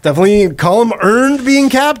 Definitely, Colum earned being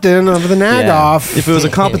captain of the nag off. If it was a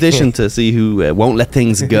competition to see who won't let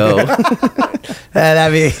things go.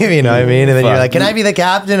 That'd be, you know what I mean? And then you're like, can I be the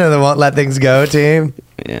captain of the won't let things go team?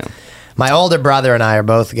 Yeah. My older brother and I are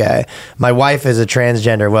both gay. My wife is a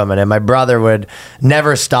transgender woman, and my brother would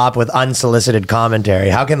never stop with unsolicited commentary.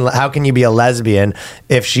 How can you be a lesbian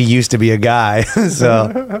if she used to be a guy?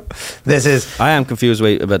 So this is. I am confused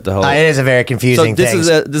about the whole. It is a very confusing thing.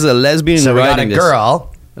 So this is a lesbian. So we got a this.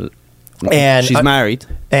 girl. And she's married,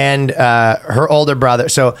 and her older brother.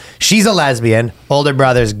 So she's a lesbian. Older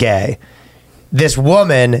brother's gay. This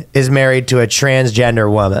woman is married to a transgender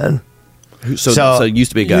woman. So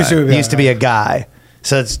used to be a guy. Used to be a guy.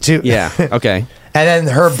 So it's two. Yeah. Okay. And then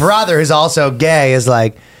her brother, who's also gay, is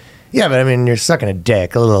like, yeah, but I mean, you're sucking a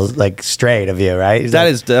dick, a little like straight of you, right? That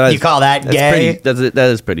is you call that gay? That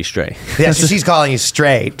is pretty straight. Yeah. So she's calling you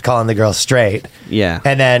straight, calling the girl straight. Yeah.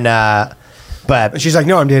 And then. But she's like,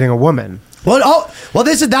 no, I'm dating a woman. Well,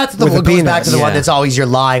 that's the With what a goes penis. back to the one that's always you're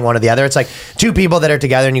lying one or the other. It's like two people that are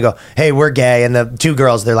together and you go, hey, we're gay, and the two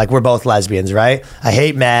girls, they're like, we're both lesbians, right? I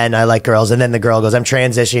hate men, I like girls, and then the girl goes, I'm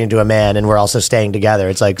transitioning to a man, and we're also staying together.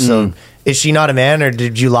 It's like, so is she not a man, or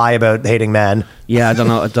did you lie about hating men? Yeah, I don't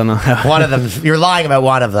know. One of them, you're lying about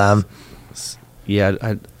one of them.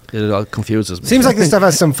 Yeah, it all confuses me. Seems like this stuff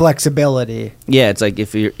has some flexibility. Yeah, it's like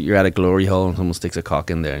if you're at a glory hole and someone sticks a cock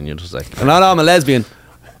in there, and you're just like, no, I'm a lesbian.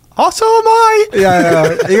 Also am I.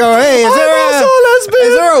 Yeah. You go, hey, is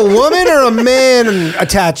there a woman or a man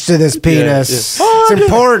attached to this penis? Yeah. It's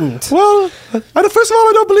important. Well, first of all,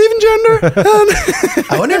 I don't believe in gender.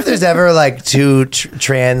 I wonder if there's ever like two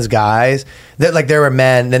trans guys that like there were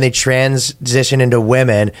men, then they transition into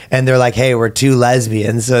women, and they're like, hey, we're two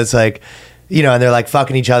lesbians. So it's like, you know, and they're like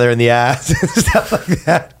fucking each other in the ass and stuff like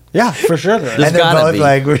that. Yeah, for sure. And they're both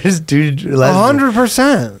like, we're just two lesbians.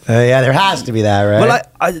 100%. Yeah, there has to be that, right?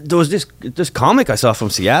 Well, there was this comic I saw from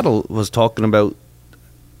Seattle was talking about,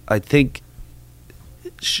 I think,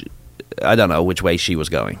 I don't know which way she was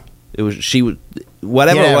going.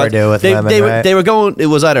 Whatever it was. Do with women, right? They were going. It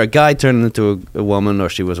was either a guy turning into a woman, or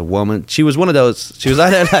she was a woman. She was one of those. She was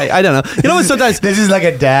either like, I don't know. You know what? Sometimes this is like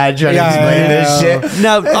a dad trying to explain this shit.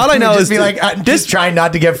 Now all I know is be like, just trying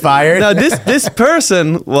not to get fired. No, this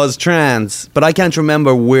person was trans, but I can't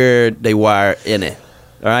remember where they were in it.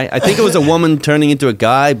 All right, I think it was a woman turning into a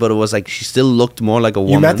guy, but it was like she still looked more like a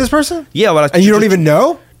woman. You met this person? Yeah, well, and you don't even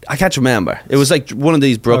know? I can't remember. It was like one of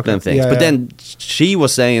these Brooklyn things. Yeah, but then she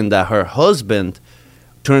was saying that her husband,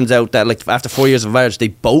 turns out that like after 4 years of marriage, they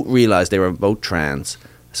both realized they were both trans.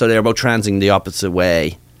 So they were both transing the opposite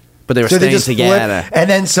way. But they were staying together. And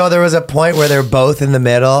then so there was a point where they're both in the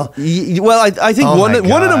middle. Well, I think one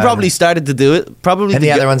of them probably started to do it. Probably, and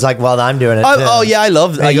the other one's like, well, I'm doing it too. Oh yeah, I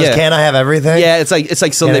love it. He goes, can I have everything? Yeah, it's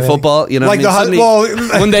like Sunday football. You know, like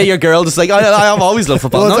one day your girl just like, I've always loved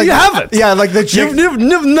football. No, like, you haven't. Yeah, like the chick,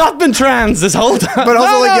 you've not been trans this whole time. But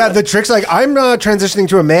also like, yeah, the trick's like, I'm transitioning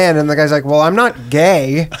to a man, and the guy's like, well, I'm not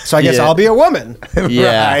gay, so I guess I'll be a woman.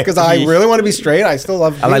 Yeah, because I really want to be straight. I still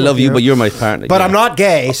love you. And I love you, but you're my partner. But I'm not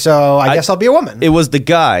gay, so I guess I'll be a woman. It was the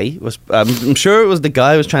guy. I'm sure it was the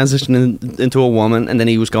guy who was transitioning into a woman, and then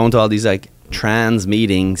he was going to all these like trans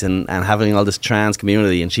meetings and having all this trans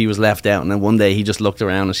community, and she was left out. And then one day he just looked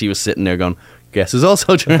around, and she was sitting there going, "Guess who's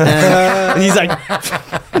also trans?" And he's like.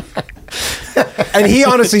 And he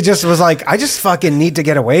honestly just was like, I just fucking need to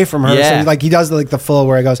get away from her. Yeah. So like he does like the full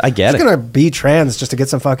where he goes, I get it. He's gonna be trans just to get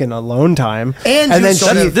some fucking alone time. And then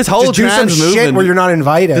this whole do some trans shit movement where you're not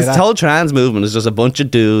invited. This whole trans movement is just a bunch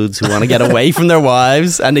of dudes who want to get away from their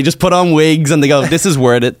wives, and they just put on wigs and they go, "This is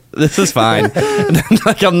worth it. This is fine." And then,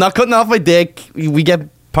 like, I'm not cutting off my dick. We get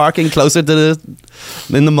parking closer to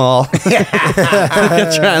in the mall.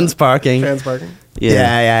 Trans parking. Trans parking.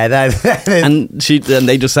 Yeah. That is. And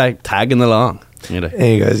they just like tagging along. You know. And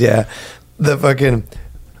he goes, yeah, the fucking,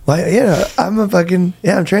 well, you know, I'm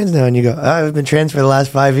trans now. And you go, I've been trans for the last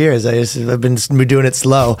 5 years. I've been doing it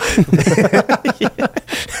slow.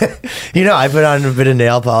 You know, I put on a bit of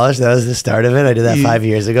nail polish. That was the start of it. I did that 5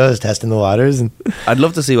 years ago. I was testing the waters. And I'd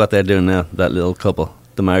love to see what they're doing now, that little couple.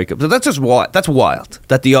 The married couple. So that's just wild. That's wild.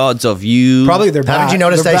 That the odds of you probably they're back. Haven't you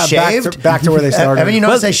noticed I shaved? Back to where they started. Haven't you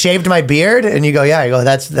noticed I shaved my beard? And you go, yeah. I go,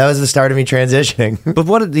 that was the start of me transitioning. But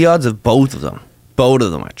what are the odds of both of them? Both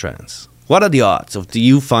of them are trans. What are the odds of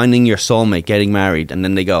you finding your soulmate, getting married, and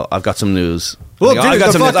then they go, I've got some news. Well, Like, I dude, got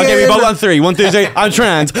the some. I'll give you fucking- both on 3. 1, 2, 3. I'm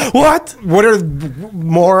trans. What? What are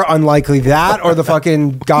more unlikely, that or the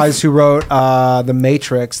fucking guys who wrote The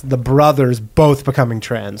Matrix, the brothers both becoming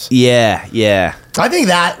trans? Yeah. I think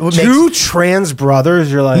that would Two trans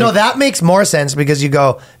brothers, you're like... no, that makes more sense because you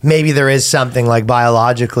go, maybe there is something like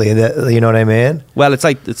biologically that, you know what I mean? Well, it's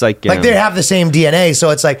like Like they have the same DNA, so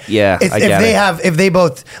it's like Yeah, I get it. if they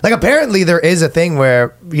both like apparently there is a thing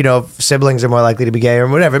where siblings are more likely to be gay or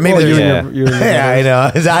whatever. Maybe Well, there's you and your yeah, I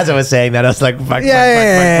know. As I was saying that, I was like, fuck,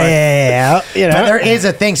 Yeah. You know? But there is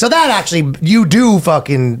a thing, so that actually you do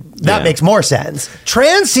fucking that makes more sense.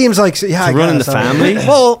 Trans seems like I running the guess, family.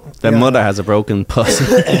 Well, Their mother has a broken pussy.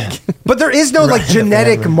 but there is no like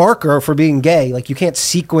genetic marker for being gay. Like you can't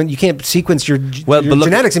sequence your Well, but look-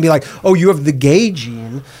 genetics and be like, oh, you have the gay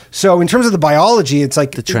gene. So in terms of the biology, it's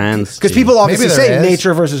like The trans because gene. people obviously Maybe there say is.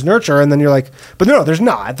 nature versus nurture, and then you're like, but no, there's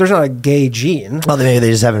not. There's not a gay gene. Well, maybe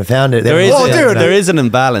they just haven't found it. There is, Well, dude, there is an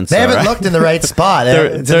imbalance. They haven't alright? looked in the right spot.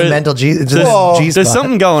 It's in there- the mental G. It's Well, G There's spot.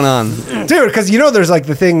 something going on. Dude, because there's like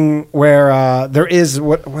the thing where there is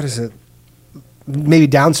what is it? Maybe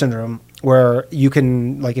Down syndrome, where you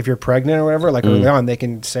can like if you're pregnant or whatever, like early on, they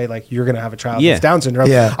can say like you're gonna have a child Yeah. with Down syndrome.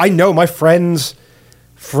 Yeah. I know my friends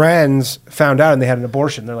found out and they had an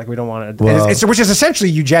abortion. They're like, we don't want to, Whoa. which is essentially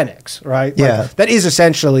eugenics, right? Yeah. Like, that is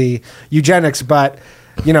essentially eugenics, but.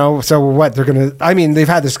 So what they're gonna? I mean, they've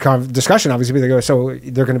had this discussion. Obviously, they go. So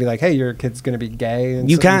they're gonna be like, "Hey, your kid's gonna be gay."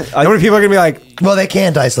 And You so, can't- How many people are gonna be like, Well, they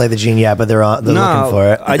can't isolate the gene yet, but they're looking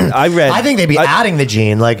for it. I read. I think they'd be adding the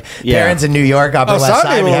gene. Like Yeah. parents in New York, Upper Oh, West some Side,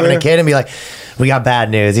 be people having a will. kid and be like, "We got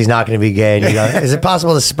bad news. He's not going to be gay." And you go, "Is it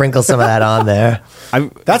possible to sprinkle some of that on there?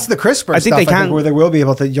 that's the CRISPR I think stuff, they can- where they will be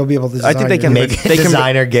able to. You'll be able to. I think they design can your- Make They a can-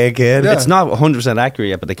 designer gay kid." Yeah. It's not 100% accurate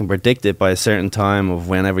yet, but they can predict it by a certain time of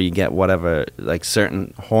whenever you get whatever, like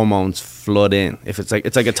certain hormones flood in. If it's like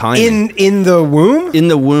a timing in the womb. in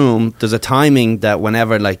the womb, there's a timing that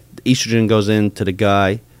whenever like estrogen goes into the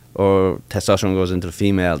guy or testosterone goes into the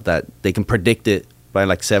female, that they can predict it by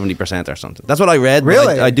like 70% or something. That's what I read. but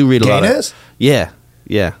Really? I do read a lot. Gayness? Yeah.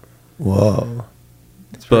 Whoa.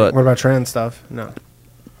 But What about trans stuff? No.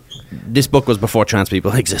 this book was before trans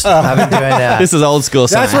people existed. I've been doing that. This is old school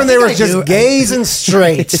That's science. when they were I just do. gays and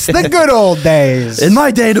straights. The good old days. In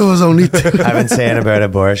my day, there was only two. I've been saying about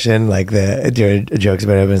abortion, like doing jokes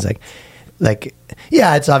about it. But it's like,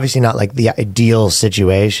 yeah, it's obviously not like the ideal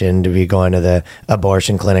situation to be going to the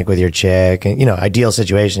abortion clinic with your chick. And, ideal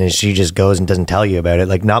situation is she just goes and doesn't tell you about it.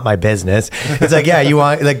 Like, not my business. It's like, yeah, you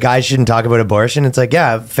want, like, guys shouldn't talk about abortion. It's like,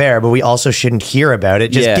 yeah, fair, but we also shouldn't hear about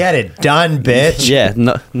it. Just Yeah. get it done, bitch. Yeah,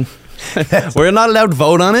 no. We're not allowed to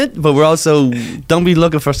vote on it, but we're also don't be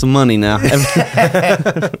looking for some money now.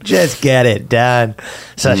 Just get it done.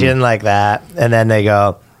 So she didn't like that. And then they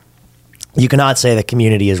go, you cannot say the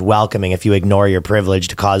community is welcoming if you ignore your privilege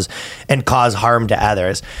to cause harm to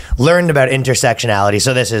others. Learned about intersectionality.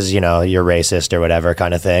 So this is, you're racist or whatever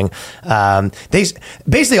kind of thing.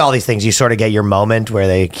 Basically all these things, you sort of get your moment where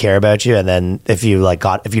they care about you. And then if you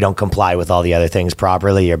don't comply with all the other things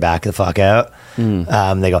properly, you're back the fuck out.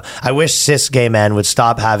 They go, I wish cis gay men would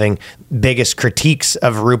stop having biggest critiques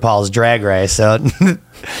of RuPaul's Drag Race. So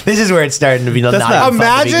this is where it's starting to be not not- fun to be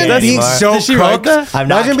Imagine gay being anymore. so Did she write cooked. that? I'm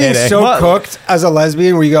not Imagine being kidding. so What? cooked as a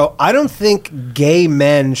lesbian, where you go, I don't think gay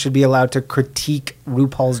men should be allowed to critique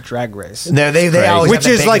RuPaul's Drag Race. No, they always Which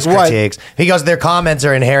have the is like biggest what? critiques. He goes, their comments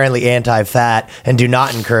are inherently anti-fat and do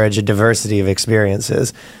not encourage a diversity of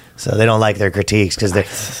experiences. So they don't like their critiques because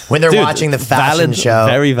when they're Dude, watching the fashion valid, show,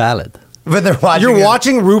 very valid. when they're watching, You're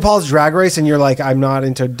watching RuPaul's Drag Race, and you're like, I'm not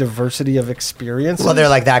into diversity of experience. Well, they're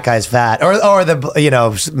like, that guy's fat, or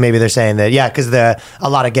maybe they're saying that, yeah, because a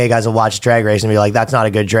lot of gay guys will watch Drag Race and be like, that's not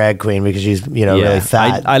a good drag queen because she's really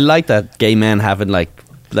fat. I like that gay men having like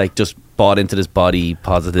just bought into this body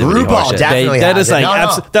positivity. RuPaul horseshit. definitely They're has just it.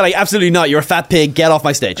 like, No. they're like, absolutely not. You're a fat pig. Get off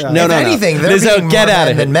my stage. No, if anything, they're Lizzo, being get more out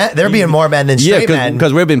men of than here. men. They're being more men than straight men.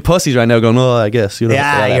 because we're being pussies right now. Going, I guess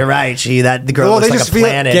Yeah, you're right. The girl Well, looks they like just a feel-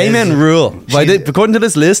 planet. Gay men rule. According to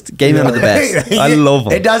this list, gay men are the best. I love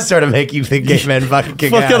them. It does sort of make you think gay men fucking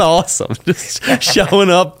kick Fucking ass. awesome. Just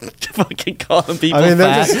showing up, fucking calling people I mean,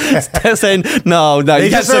 they're fat. Saying, no, they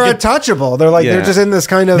you just guys are are untouchable. They're like, Yeah. they're just in this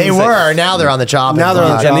kind of. They were. Now they're on the chopping Now they're on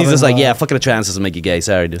the block. chopping And he's just like, block. yeah, fucking a trans doesn't make you gay.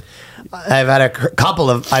 Sorry, dude. I've had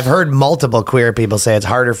I've heard multiple queer people say it's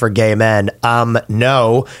harder for gay men.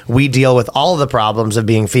 No, we deal with all the problems of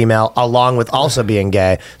being female along with also being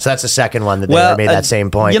gay. So that's the second one that they made that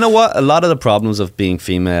same point. You know what? A lot of the problems of being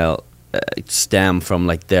female stem from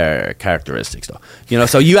like their characteristics, though.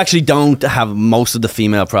 So you actually don't have most of the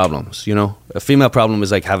female problems. A female problem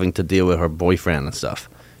is like having to deal with her boyfriend and stuff.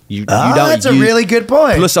 You don't. That's a really good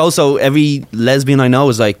point. Plus, also, every lesbian I know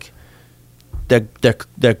is like, they're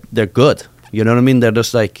good. You know what I mean? They're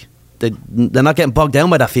just like, they're not getting bogged down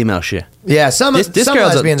by that female shit. Yeah, some This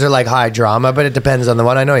girl's lesbians are like high drama, but it depends on the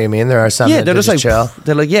one. I know what you mean. There are some Yeah, that they're just like chill.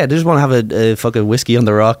 They're like, yeah, they just want to have a fucking whiskey on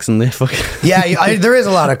the rocks and they fucking. Yeah, there is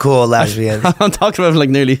a lot of cool lesbians. I'm talking about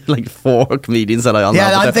like nearly like 4 comedians that I know.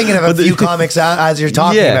 Yeah, I'm thinking of a few comics as you're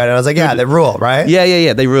talking about it. I was like, yeah, they rule, right?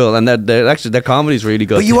 Yeah, they rule, and they're actually their comedy's really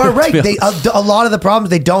good. But you are right. They a lot of the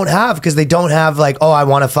problems they don't have because they don't have like, oh, I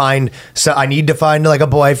want to find. So I need to find like a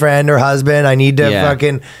boyfriend or husband. I need to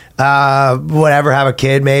fucking whatever, have a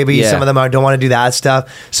kid. Maybe Yeah. some of them don't want to do that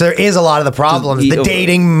stuff. So there is a lot of the problems. The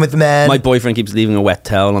dating with men. My boyfriend keeps leaving a wet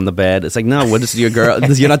towel on the bed. It's like, no, what is your girl?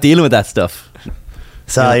 You're not dealing with that stuff.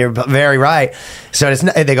 So you're very right. So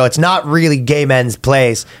they go, it's not really gay men's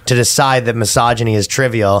place to decide that misogyny is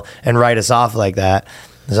trivial and write us off like that.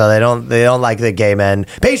 So they don't like the gay men.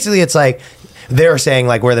 Basically, it's like they're saying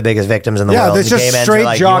like we're the biggest victims in the world. Yeah, it's and just gay men's straight are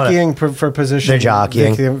like, jockeying for position. They're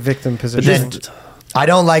jockeying. Victim position. I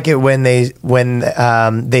don't like it when they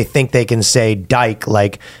think they can say dyke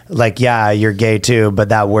like yeah, you're gay too, but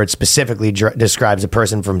that word specifically describes a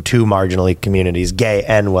person from 2 marginal communities, gay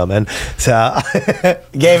and women. So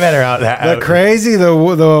gay men are out there. The crazy, the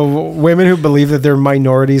women who believe that they're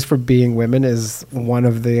minorities for being women is one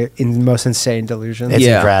of the most insane delusions. It's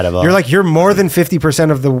incredible. You're more than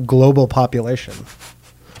 50% of the global population.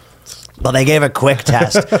 Well, they gave a quick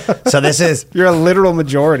test. So this is... You're a literal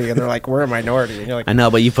majority, and they're like, we're a minority. And you're like, I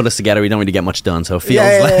know, but you put us together, we don't really get much done, so it feels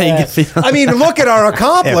It feels I mean, look at our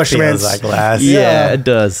accomplishments. It feels like less. Yeah, it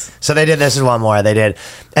does. So they did this is one more. They did,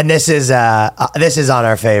 and this is on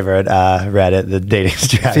our favorite Reddit, the dating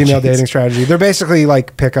strategy. Female dating strategy. They're basically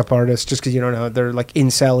like pickup artists, just because you don't know. They're like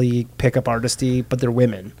incel-y, pickup artisty, but they're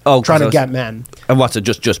women. Oh, trying to get men. And what's it?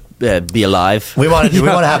 Just be alive. We want to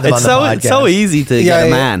have them on the podcast. It's so easy to get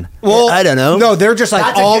a man. Well, I don't know. No, they're just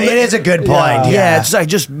like it is a good point. Yeah, it's like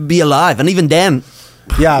just be alive, and even then.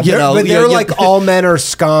 Yeah, they're like all men are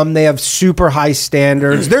scum. They have super high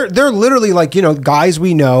standards. They're literally like, guys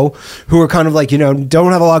we know who are kind of like, don't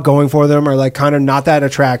have a lot going for them, or like kind of not that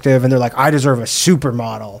attractive, and they're like, I deserve a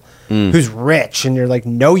supermodel who's rich, and you're like,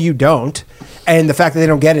 no, you don't. And the fact that they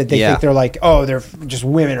don't get it, they think they're like, oh, they're just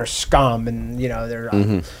women are scum, and they're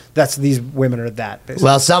these women are that. Basically.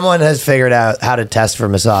 Well, someone has figured out how to test for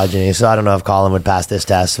misogyny, so I don't know if Colum would pass this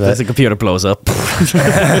test. But the computer blows up. That's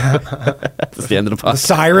the end of the podcast. The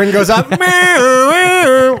siren goes up.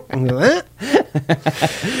 There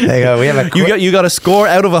you go. We have You got a score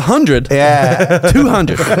out of 100. Yeah,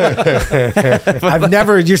 200.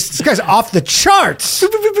 This guy's off the charts.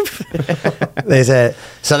 They said,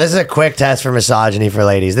 so this is a quick test for misogyny for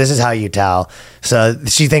ladies. This is how you tell. So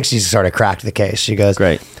she thinks she's sort of cracked the case. She goes,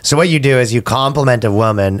 great. So what you do is you compliment a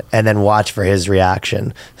woman and then watch for his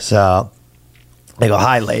reaction. So they go,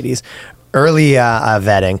 hi, ladies. Early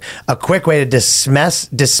vetting. A quick way to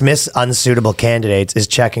dismiss unsuitable candidates is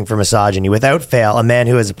checking for misogyny. Without fail, a man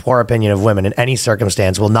who has a poor opinion of women in any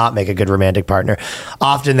circumstance will not make a good romantic partner.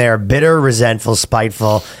 Often they are bitter, resentful,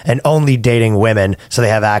 spiteful, and only dating women, so they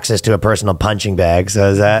have access to a personal punching bag.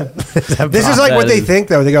 So is that this is like what they think,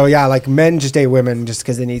 though. They go, yeah, like men just date women just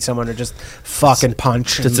because they need someone to just fucking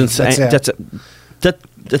punch. That's insane.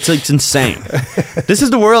 That's like insane. This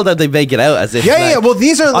is the world that they make it out as if. Yeah. Well,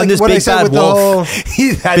 these are like what I said with the whole.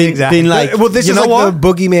 Exactly. Being like, well, this is like the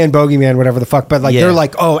bogeyman, whatever the fuck. But like they're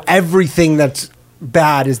like, oh, everything that's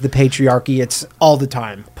bad is the patriarchy. It's all the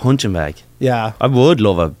time. Punching bag. Yeah. I would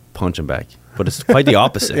love a punching bag, but it's quite the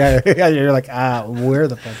opposite. yeah. You're like, we're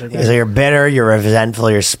the punching bag. So you're bitter, you're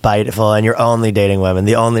resentful, you're spiteful, and you're only dating women.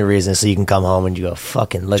 The only reason is so you can come home and you go,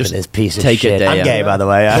 fucking look Just at this piece of take a shit. day I'm out. gay, by the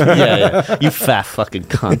way. Yeah. You fat fucking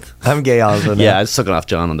cunt. I'm gay also. Yeah, I was sucking off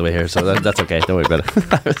John on the way here, so that's okay. Don't worry about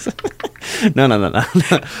it. No.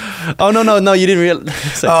 Oh, no, you didn't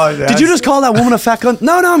realize. Did you just call that woman a fat cunt?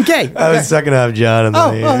 No, I'm gay. I was sucking off John on the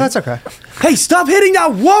way here. That's okay. Hey, stop hitting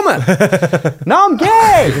that woman. No, I'm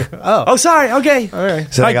gay. Oh, sorry. Okay. All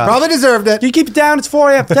right. So I probably deserved it. You keep it down. It's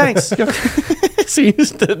 4 a.m. Thanks. So you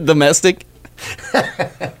just domestic.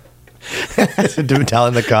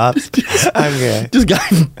 telling the cops, I'm gay. Just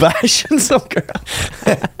guy bashing some girl.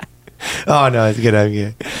 Oh no, it's good. I'm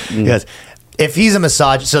gay. Yes. if he's a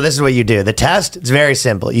misogynist, so this is what you do. The test, it's very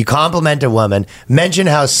simple. You compliment a woman, mention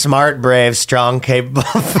how smart, brave, strong, capable.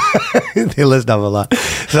 They list off a lot.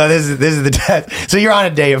 So this is the test. So you're on a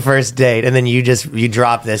date, first date, and then you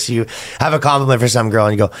drop this. You have a compliment for some girl,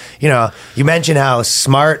 and you go, you mention how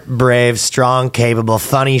smart, brave, strong, capable,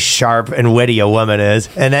 funny, sharp, and witty a woman is,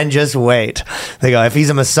 and then just wait. They go, if he's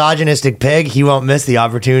a misogynistic pig, he won't miss the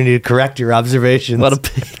opportunity to correct your observations. What a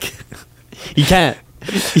pig. You can't.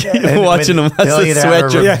 You're watching him as a either have a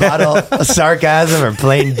sweatshirt. rebuttal, a sarcasm, or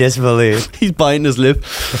plain disbelief. He's biting his lip.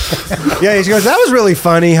 Yeah, he goes, that was really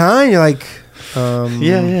funny, huh? And you're like,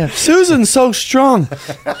 Yeah. Susan's so strong.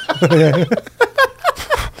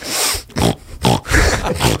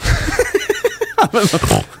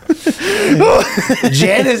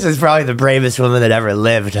 Janice is probably the bravest woman that ever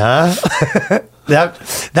lived, huh?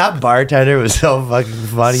 That bartender was so fucking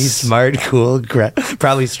funny, smart, cool,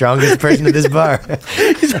 probably strongest person at this bar.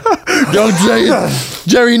 Don't say it.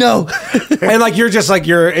 Jerry, no. and like you're just like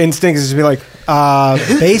your instinct is to be like,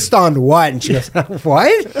 based on what? And she goes,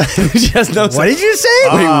 what? She has no What did you say?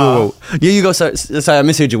 Wait, whoa. Yeah, you go, sorry, I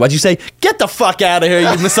misheard you. What'd you say? Get the fuck out of here,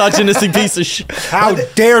 you misogynistic piece of shit. How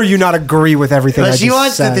dare you not agree with everything But I she just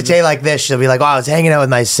wants said? it to say like this. She'll be like, I was hanging out with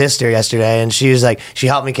my sister yesterday, and she was like, she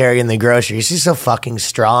helped me carry in the groceries. She's so fucking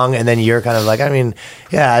strong. And then you're kind of like, I mean,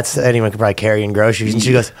 yeah, anyone could probably carry in groceries. And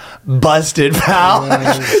she goes, busted, pal.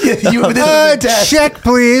 This was a test. Check,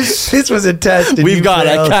 please. This was a test. and We've you got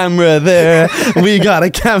failed. a camera there. We got a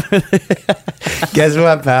camera there. Guess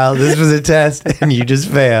what, pal? This was a test, and you just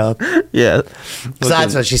failed. Yeah. So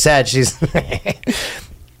that's what she said. She's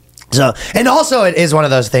so, and also it is one of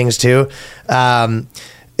those things too.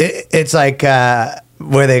 It's like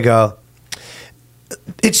where they go.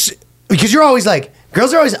 It's because you're always like,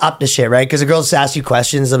 girls are always up to shit, right? Because the girls ask you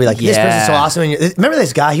questions. They'll be like, this person's so awesome. And remember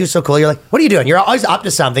this guy? He was so cool. You're like, what are you doing? You're always up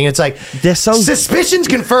to something. It's like, They're so- suspicions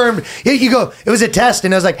confirmed. You go, it was a test.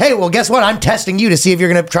 And I was like, hey, well, guess what? I'm testing you to see if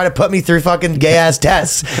you're going to try to put me through fucking gay ass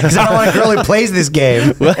tests. Because I don't want a girl who plays this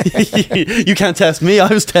game. Well, you can't test me. I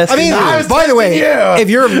was testing you. By the way, testing if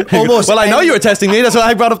you're almost Well, I know you were testing me. That's why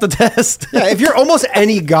I brought up the test. yeah, if you're almost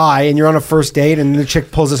any guy and you're on a first date and the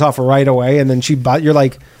chick pulls this off right away and then you're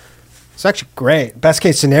like, it's actually great. Best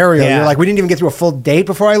case scenario. Yeah. You're like, we didn't even get through a full date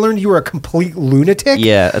before I learned you were a complete lunatic.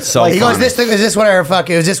 Yeah, it's so He goes, funny. is this what I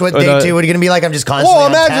fuck? Is this what day no. 2 would going to be like? I'm just constantly Well,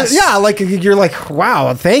 on imagine, tests? yeah, like you're like,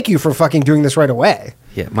 wow, thank you for fucking doing this right away.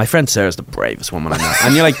 Yeah, my friend Sarah's the bravest woman I know.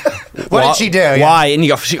 And you're like, What did she do? Yeah. Why? And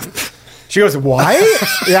you go, She goes, why?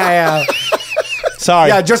 yeah. sorry.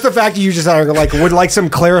 Yeah, just the fact that you just are like, would like some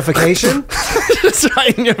clarification. It's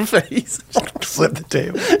right in your face. Flip the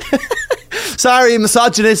table. Sorry,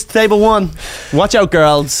 misogynist, table 1. Watch out,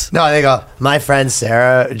 girls. No, they go, my friend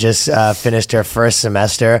Sarah just finished her first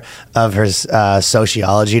semester of her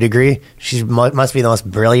sociology degree. She must be the most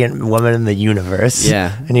brilliant woman in the universe.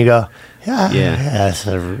 Yeah. And you go, yeah, Yeah. it's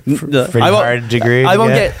a The- pretty I won't- hard degree. I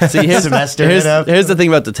won't to get. See, here's, semester. here's the thing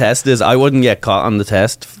about the test is I wouldn't get caught on the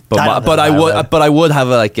test, but I don't but know I if I would. would. But I would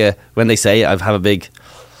have when they say it, I have a big.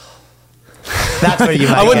 That's what you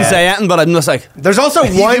might I wouldn't get. say anything, but I'm just like. There's also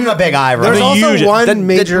You give him a big eye roll. There's The also usual- one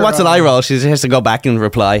major. What's an eye roll? She has to go back and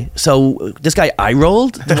reply. So this guy eye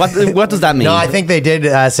rolled. What does that mean? No, I think they did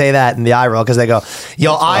say that in the eye roll because they go,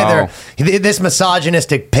 you'll either, this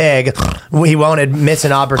misogynistic pig, he won't miss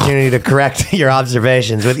an opportunity to correct your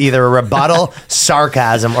observations with either a rebuttal,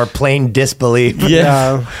 sarcasm, or plain disbelief.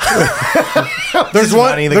 Yeah. There's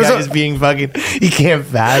one. Funny, the There's guy a, just being fucking, he can't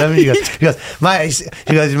fathom. He goes,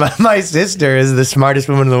 my sister is the smartest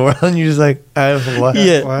woman in the world. And you're just like, what?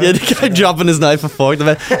 Yeah, What? yeah, the guy dropping his knife and fork. He's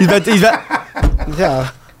about.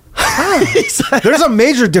 yeah. There's a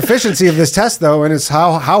major deficiency of this test, though, and it's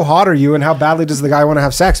how hot are you and how badly does the guy want to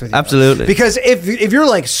have sex with you? Absolutely. Because if you're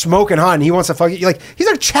like smoking hot and he wants to fuck you, like he's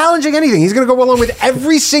not challenging anything. He's gonna go along with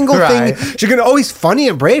every single Right. thing. She's gonna always funny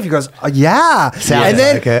and brave. He goes, yeah, Sounds and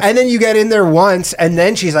then like it. and then you get in there once, and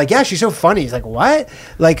then she's like, yeah, she's so funny. He's like, what?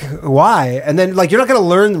 Like why? And then like you're not gonna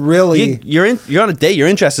learn really. You're on a date. You're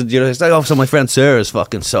interested. You're just like, oh, so my friend Sarah is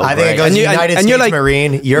fucking so. I think great. it goes and you, United and States you're like,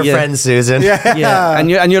 Marine, your Yeah. friend Susan. yeah, and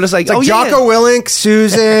you're just like, It's like oh Jocko yeah. Willink,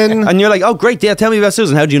 Susan. And you're like, oh great, yeah. Tell me about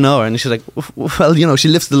Susan. How do you know her? And she's like, well, she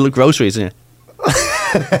lifts the groceries. And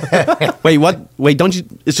wait, what? Wait, don't you?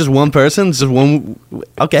 It's just one person. It's just one.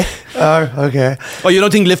 Okay. Okay. Oh, you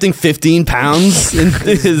don't think lifting 15 pounds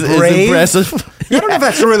is brave? impressive? I don't know if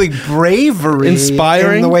that's really bravery,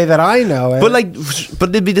 Inspiring? in the way that I know it. But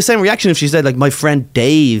it'd be the same reaction if she said like, my friend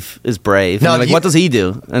Dave is brave. No, No, like, you- what does he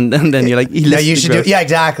do? And then you're like, he No, lifts you the should do, groceries. yeah,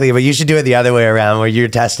 exactly. But you should do it the other way around where you're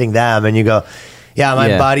testing them and you go, Yeah, my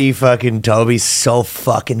Yeah. buddy fucking Toby's so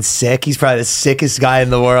fucking sick. He's probably the sickest guy in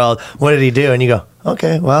the world. What did he do? And you go,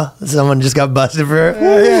 okay, well, someone just got busted for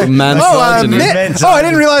Misogyny. I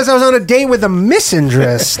didn't realize I was on a date with a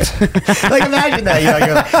misinterest. Like, imagine that. You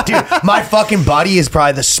know, dude, my fucking buddy is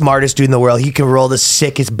probably the smartest dude in the world. He can roll the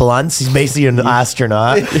sickest blunts. He's basically an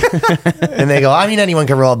astronaut. And they go, I mean, anyone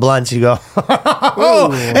can roll blunts. You go,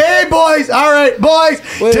 oh, hey, boys. All right, boys.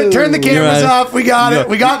 Turn the cameras off. We got it.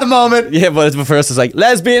 We got the moment. Yeah, but first it's like,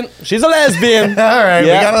 lesbian. She's a lesbian. All right,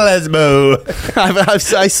 Yeah. we got a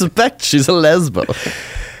lesbo. I suspect she's a lesbo.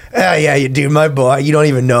 Yeah, dude, my boy, you don't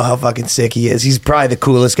even know how fucking sick he is. He's probably the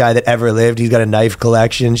coolest guy that ever lived. He's got a knife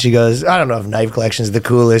collection. She goes, I don't know if knife collection is the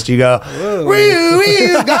coolest. You go,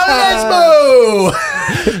 woo, got a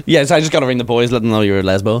lesbo. Yeah, so I just got to ring the boys, let them know you're a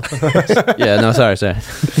lesbo. Yeah, no, sorry.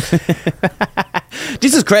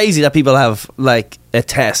 This is crazy that people have like a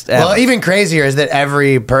test. Well, even crazier is that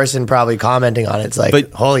every person probably commenting on it's like,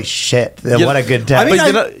 But- holy shit, Yeah, what a good test. I mean, But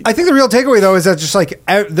you know- I think the real takeaway though is that just like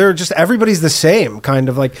they're just everybody's the same kind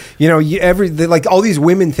of like like all these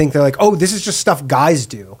women think they're like, oh, this is just stuff guys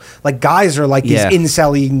do. Like guys are like Yeah. these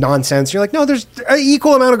incel-y nonsense. You're like, no, there's an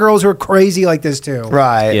equal amount of girls who are crazy like this too.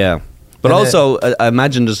 Right. Yeah. But And also, I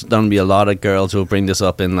imagine there's going to be a lot of girls who will bring this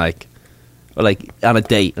up in like on a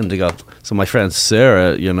date, and they go, so my friend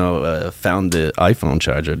Sarah, found the iPhone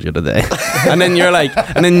charger the other day. And then you're like,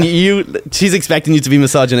 she's expecting you to be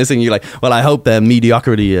misogynistic, and you're like, well, I hope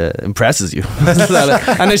mediocrity impresses you. And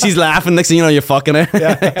then she's laughing, next thing you know, you're fucking her.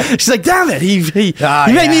 Yeah. She's like, damn it, he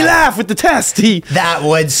made me laugh with the test. That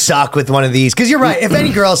would suck with one of these. Because you're right. If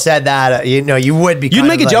any girl said that, you would be. You'd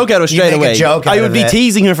make a joke out of it straight away. I would be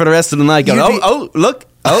teasing her for the rest of the night, going, look.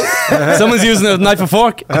 Oh, someone's using a knife and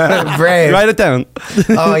fork. Brave. Write it down.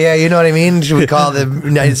 Oh, yeah, you know what I mean? Should we call the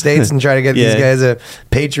United States and try to get these guys a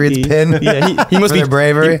Patriots pin? Yeah, he must for be their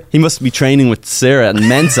bravery. He must be training with Sarah and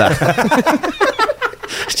Mensa.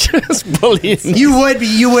 Just bullying. You would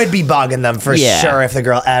be bugging them for sure if the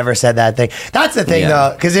girl ever said that thing. That's the thing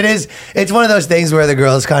though, because it's one of those things where the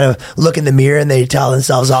girls kind of look in the mirror and they tell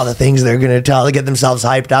themselves all the things they're going to tell to get themselves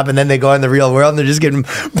hyped up, and then they go in the real world and they're just getting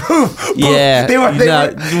poof. Yeah,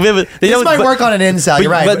 This might work on an incel.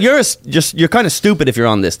 You're right, but you're kind of stupid if you're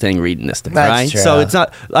on this thing reading this thing, That's right? true. So it's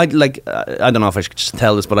not like I don't know if I should just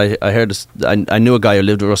tell this, but I heard this. I knew a guy who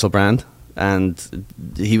lived with Russell Brand, and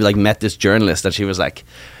he like met this journalist, and she was like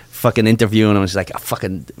fucking interviewing him, and she's like,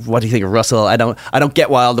 what do you think of Russell? I don't get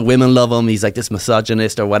why all the women love him. He's like this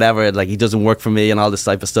misogynist or whatever, like he doesn't work for me and all this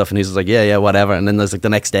type of stuff. And he's just like, yeah, whatever. And then there's like the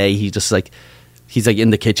next day he's like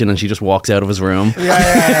in the kitchen, and she just walks out of his room.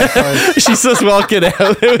 Yeah. She's just walking out.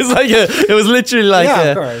 It was literally like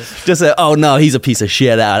of course. just oh no, he's a piece of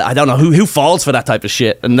shit. I don't know who falls for that type of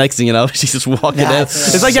shit. And next thing you know, she's just walking out.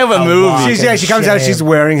 It's like out of a movie. She comes out, she's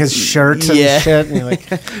wearing his shirt and shit. And you're like,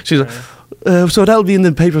 she's like, so that'll be in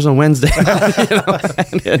the papers on Wednesday.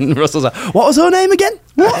 And Russell's like, what was her name again?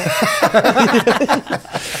 What?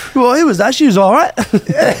 Well, who was that? She was all right.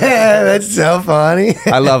 That's so funny.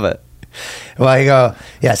 I love it. Well, you go,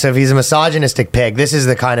 yeah, so if he's a misogynistic pig, this is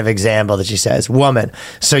the kind of example that she says. Woman,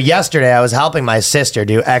 so yesterday I was helping my sister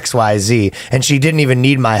do XYZ, and she didn't even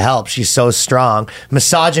need my help. She's so strong.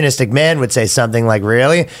 Misogynistic man would say something like,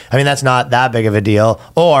 really? I mean, that's not that big of a deal.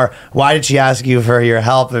 Or, why did she ask you for your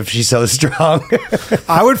help if she's so strong?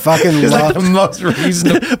 I would fucking It's like love. the most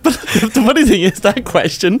reasonable. But the funny thing is that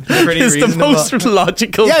question is the most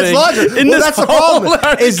logical Yeah, thing. it's logic. In Well, this that's the whole problem.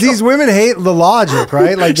 article. Is these women hate the logic,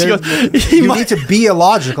 right? Like She goes, you need to be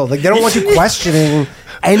illogical. Like they don't want you questioning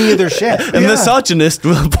any of their shit. A misogynist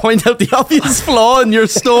will point out the obvious flaw in your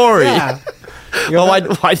story. Yeah. Well,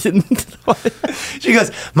 why didn't? She goes,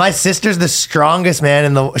 my sister's the strongest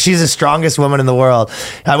she's the strongest woman in the world.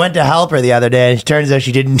 I went to help her the other day, and it turns out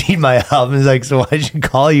she didn't need my help. And it's like, so why did she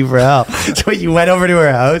call you for help? So you went over to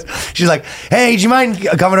her house. She's like, hey, do you mind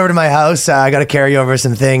coming over to my house? I got to carry over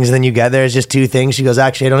some things. And then you get there, it's just two things. She goes,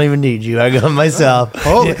 actually, I don't even need you. I go myself.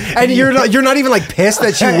 Oh, and you're not even like pissed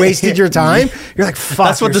that she wasted your time. You're like, fuck,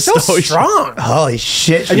 That's what you're the so story- strong. Holy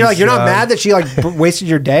shit. And you're like, she's you're not strong. mad that she like wasted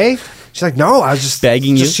your day? She's like, no, I was just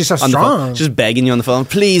Begging you, She's so on the phone. strong. Just begging you on the phone.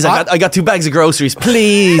 Please, I got 2 bags of groceries.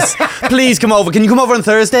 Please, please come over. Can you come over on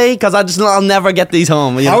Thursday? Because I'll never get these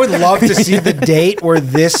home. You know? I would love to see the date where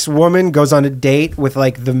this woman goes on a date with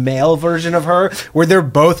like the male version of her, where they're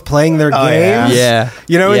both playing their games. Yeah.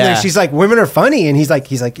 You know, Yeah. and then she's like, women are funny, and he's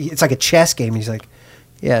like, it's like a chess game. And he's like,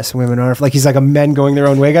 Yes, women are like he's like a men going their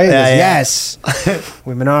own way guy. He goes, Yeah. yes,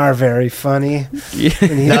 women are very funny.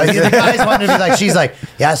 No, the guy's wanting to be like, she's like,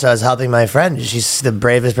 yeah, so I was helping my friend. She's the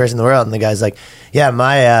bravest person in the world. And the guy's like, yeah,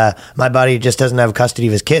 my buddy just doesn't have custody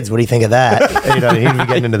of his kids. What do you think of that? He'd be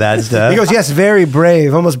getting into that stuff. He goes, yes, very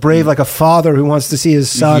brave, almost brave like a father who wants to see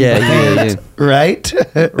his son. Yeah. Right?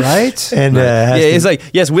 Right? And It's like,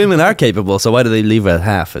 yes, women are capable, so why do they leave her at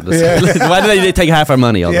half? Why do they take half our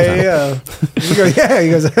money all the time? Yeah. He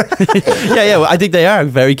goes, Well, I think they are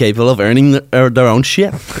very capable of earning their own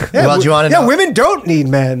shit. well, do you want to know? women don't need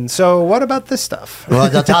men. So what about this stuff? Well,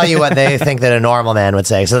 they'll tell you what they think that a normal man would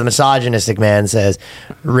say. So the misogynistic man says,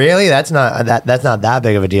 really? That's not that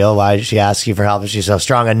big of a deal. Why did she ask you for help if she's so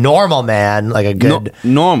strong? A normal man, like a good...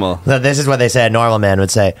 normal. This is what they say a normal man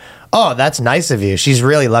would say. Oh, that's nice of you. She's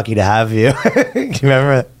really lucky to have you. Do you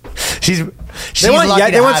remember? She's They want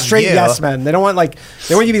lucky to have straight you. yes men. They don't want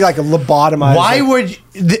they want you to be like a lobotomized. Why like,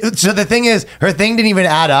 would so the thing is, her thing didn't even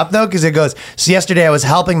add up though, because it goes, so yesterday I was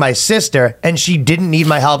helping my sister and she didn't need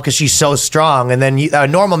my help because she's so strong, and then a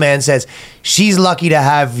normal man says she's lucky to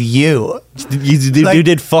have you. You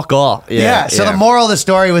did fuck all. Yeah. So the moral of the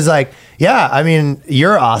story was like, yeah, I mean,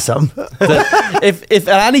 you're awesome. If at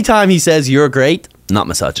any time he says you're great, not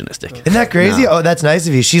misogynistic. Isn't that crazy? No. Oh, that's nice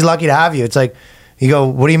of you. She's lucky to have you. It's like, you go,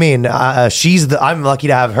 what do you mean? I'm lucky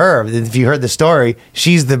to have her. If you heard the story,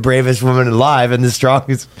 she's the bravest woman alive and the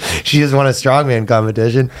strongest. She just won a strongman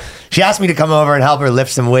competition. She asked me to come over and help her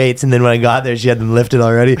lift some weights, and then when I got there, she had them lifted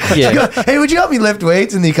already. Yeah. She goes, hey, would you help me lift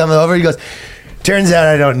weights? And then he comes over, he goes, turns out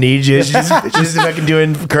I don't need you. She's just fucking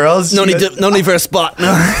doing curls. No need for a spot.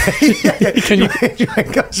 No.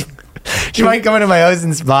 She might come into my house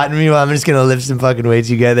and spot me while I'm just going to lift some fucking weights.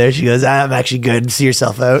 You get there. She goes, I'm actually good. See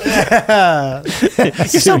yourself out. You're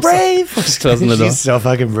so brave. Just closing the door. She's so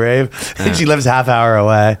fucking brave. And she lives half hour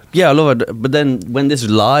away. Yeah, I love it. But then when this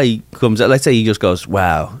lie comes out, let's say he just goes,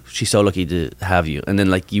 wow, she's so lucky to have you. And then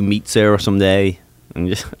like you meet Sarah someday.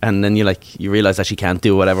 And then you realize that she can't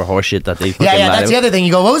do whatever horseshit that they fucking Yeah, lied that's the about. other thing.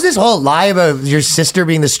 You go, what was this whole lie about your sister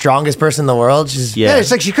being the strongest person in the world? Yeah, it's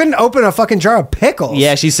like she couldn't open a fucking jar of pickles.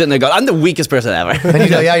 Yeah, she's sitting there going, I'm the weakest person ever. And you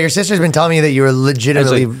go, yeah, your sister's been telling me that you were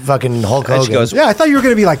legitimately fucking Hulk and Hogan. she goes, Yeah, I thought you were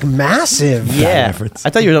going to be like massive. yeah, I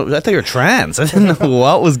thought you were trans. I didn't know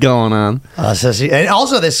what was going on. And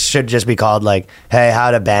also this should just be called like, hey,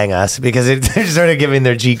 how to bang us, because they're sort of giving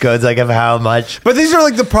their cheat codes like of how much. But these are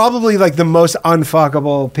like probably like the most unfuckable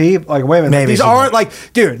people, like women. Maybe these she aren't like,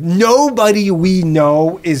 dude, nobody we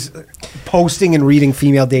know is posting and reading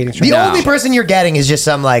female dating shows. The only person you're getting is just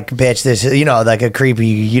some like bitch, this, like a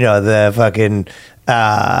creepy, the fucking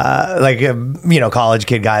college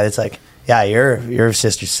kid guy that's like, yeah, your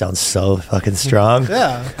sister sounds so fucking strong.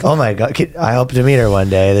 Yeah. Oh my God. I hope to meet her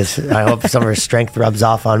one day. I hope some of her strength rubs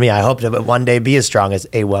off on me. I hope to one day be as strong as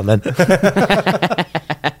a woman.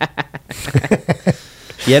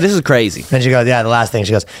 Yeah, this is crazy. And she goes, yeah, the last thing,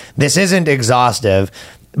 she goes, this isn't exhaustive,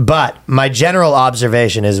 but my general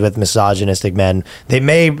observation is with misogynistic men, they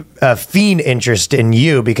may feign interest in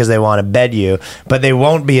you because they want to bed you, but they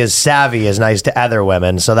won't be as savvy as nice to other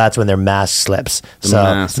women. So that's when their mask slips.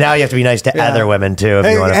 Now you have to be nice to other women too if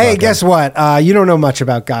you want to fuck guess them. what? You don't know much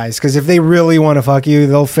about guys, because if they really want to fuck you,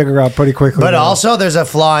 they'll figure out pretty quickly. But also there's a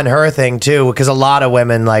flaw in her thing too, because a lot of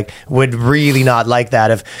women would really not like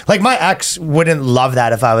that. If my ex wouldn't love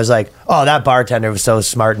that if I was like, oh, that bartender was so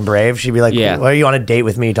smart and brave. She'd be like, Yeah. why are you on a date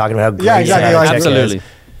with me talking about how great Yeah, exactly, that like- chick is? Absolutely.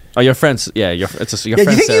 Oh, your friends. Yeah, your friends. Yeah, you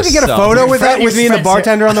think you could get a photo with friend- me your and the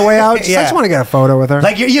bartender on the way out? Yeah. I just want to get a photo with her.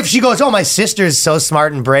 Like if she goes, oh, my sister's so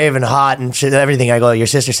smart and brave and hot and everything, I go, your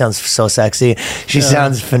sister sounds so sexy. She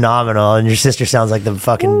sounds phenomenal, and your sister sounds like the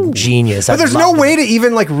fucking genius. But there's no way to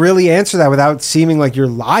even really answer that without seeming like you're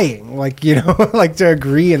lying, to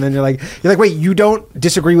agree, and then you're like, wait, you don't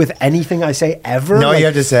disagree with anything I say ever? No, you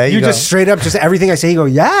have to say, you you just go- straight up just everything I say. You go,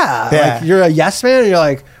 yeah. Yeah. Like you're a yes man, and you're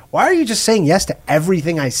like, why are you just saying yes to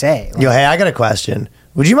everything I say? Like, Yo, hey, I got a question.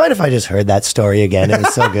 Would you mind if I just heard that story again? It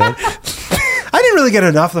was so good. I didn't really get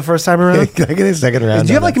enough the first time around. Can I get a second round?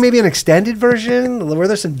 Do you have on maybe an extended version? Were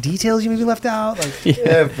there some details you maybe left out?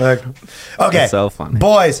 Yeah, fuck. Okay. It's so funny.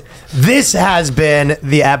 Boys, this has been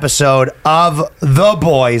the episode of the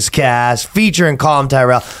Boyscast featuring Colum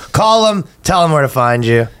Tyrrell. Colum, tell them where to find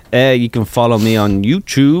you. You can follow me on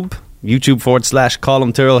YouTube.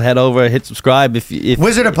 YouTube.com/Colum Tyrrell. Head over, hit subscribe. If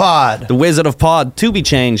Wizard of Pod. the Wizard of Pod, to be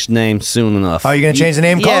changed name soon enough. Oh, you're going to change the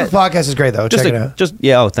name? Yeah. Colum's podcast is great, though. Check it out.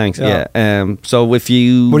 Oh, thanks. Yeah. Yeah. So if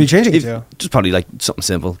you, What are you changing it to? Just probably something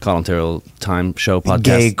simple. Colum Tyrrell Time Show Podcast.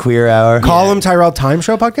 Gay Queer Hour. Colum Tyrrell Time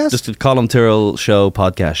Show podcast? Just a Colum Tyrrell Show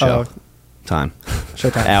Podcast show. Oh. Time.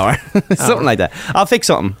 Showtime. Hour. Something like that. I'll fix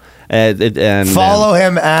something. Follow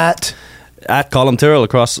him at Colum Tyrrell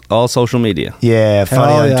across all social media. Yeah,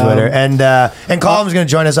 funny Hell on yeah. Twitter. And Colum's going to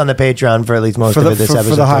join us on the Patreon for at least most of this episode.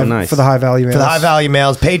 For the high, Nice. for the high value males. For the high value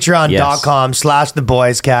males, patreon.com/the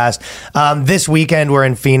Boyscast. This weekend we're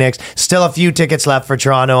in Phoenix. Still a few tickets left for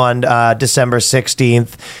Toronto on December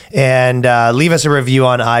 16th. And leave us a review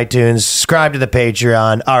on iTunes. Subscribe to the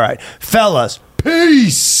Patreon. All right, fellas,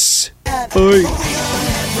 peace. We gonna live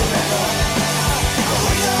forever.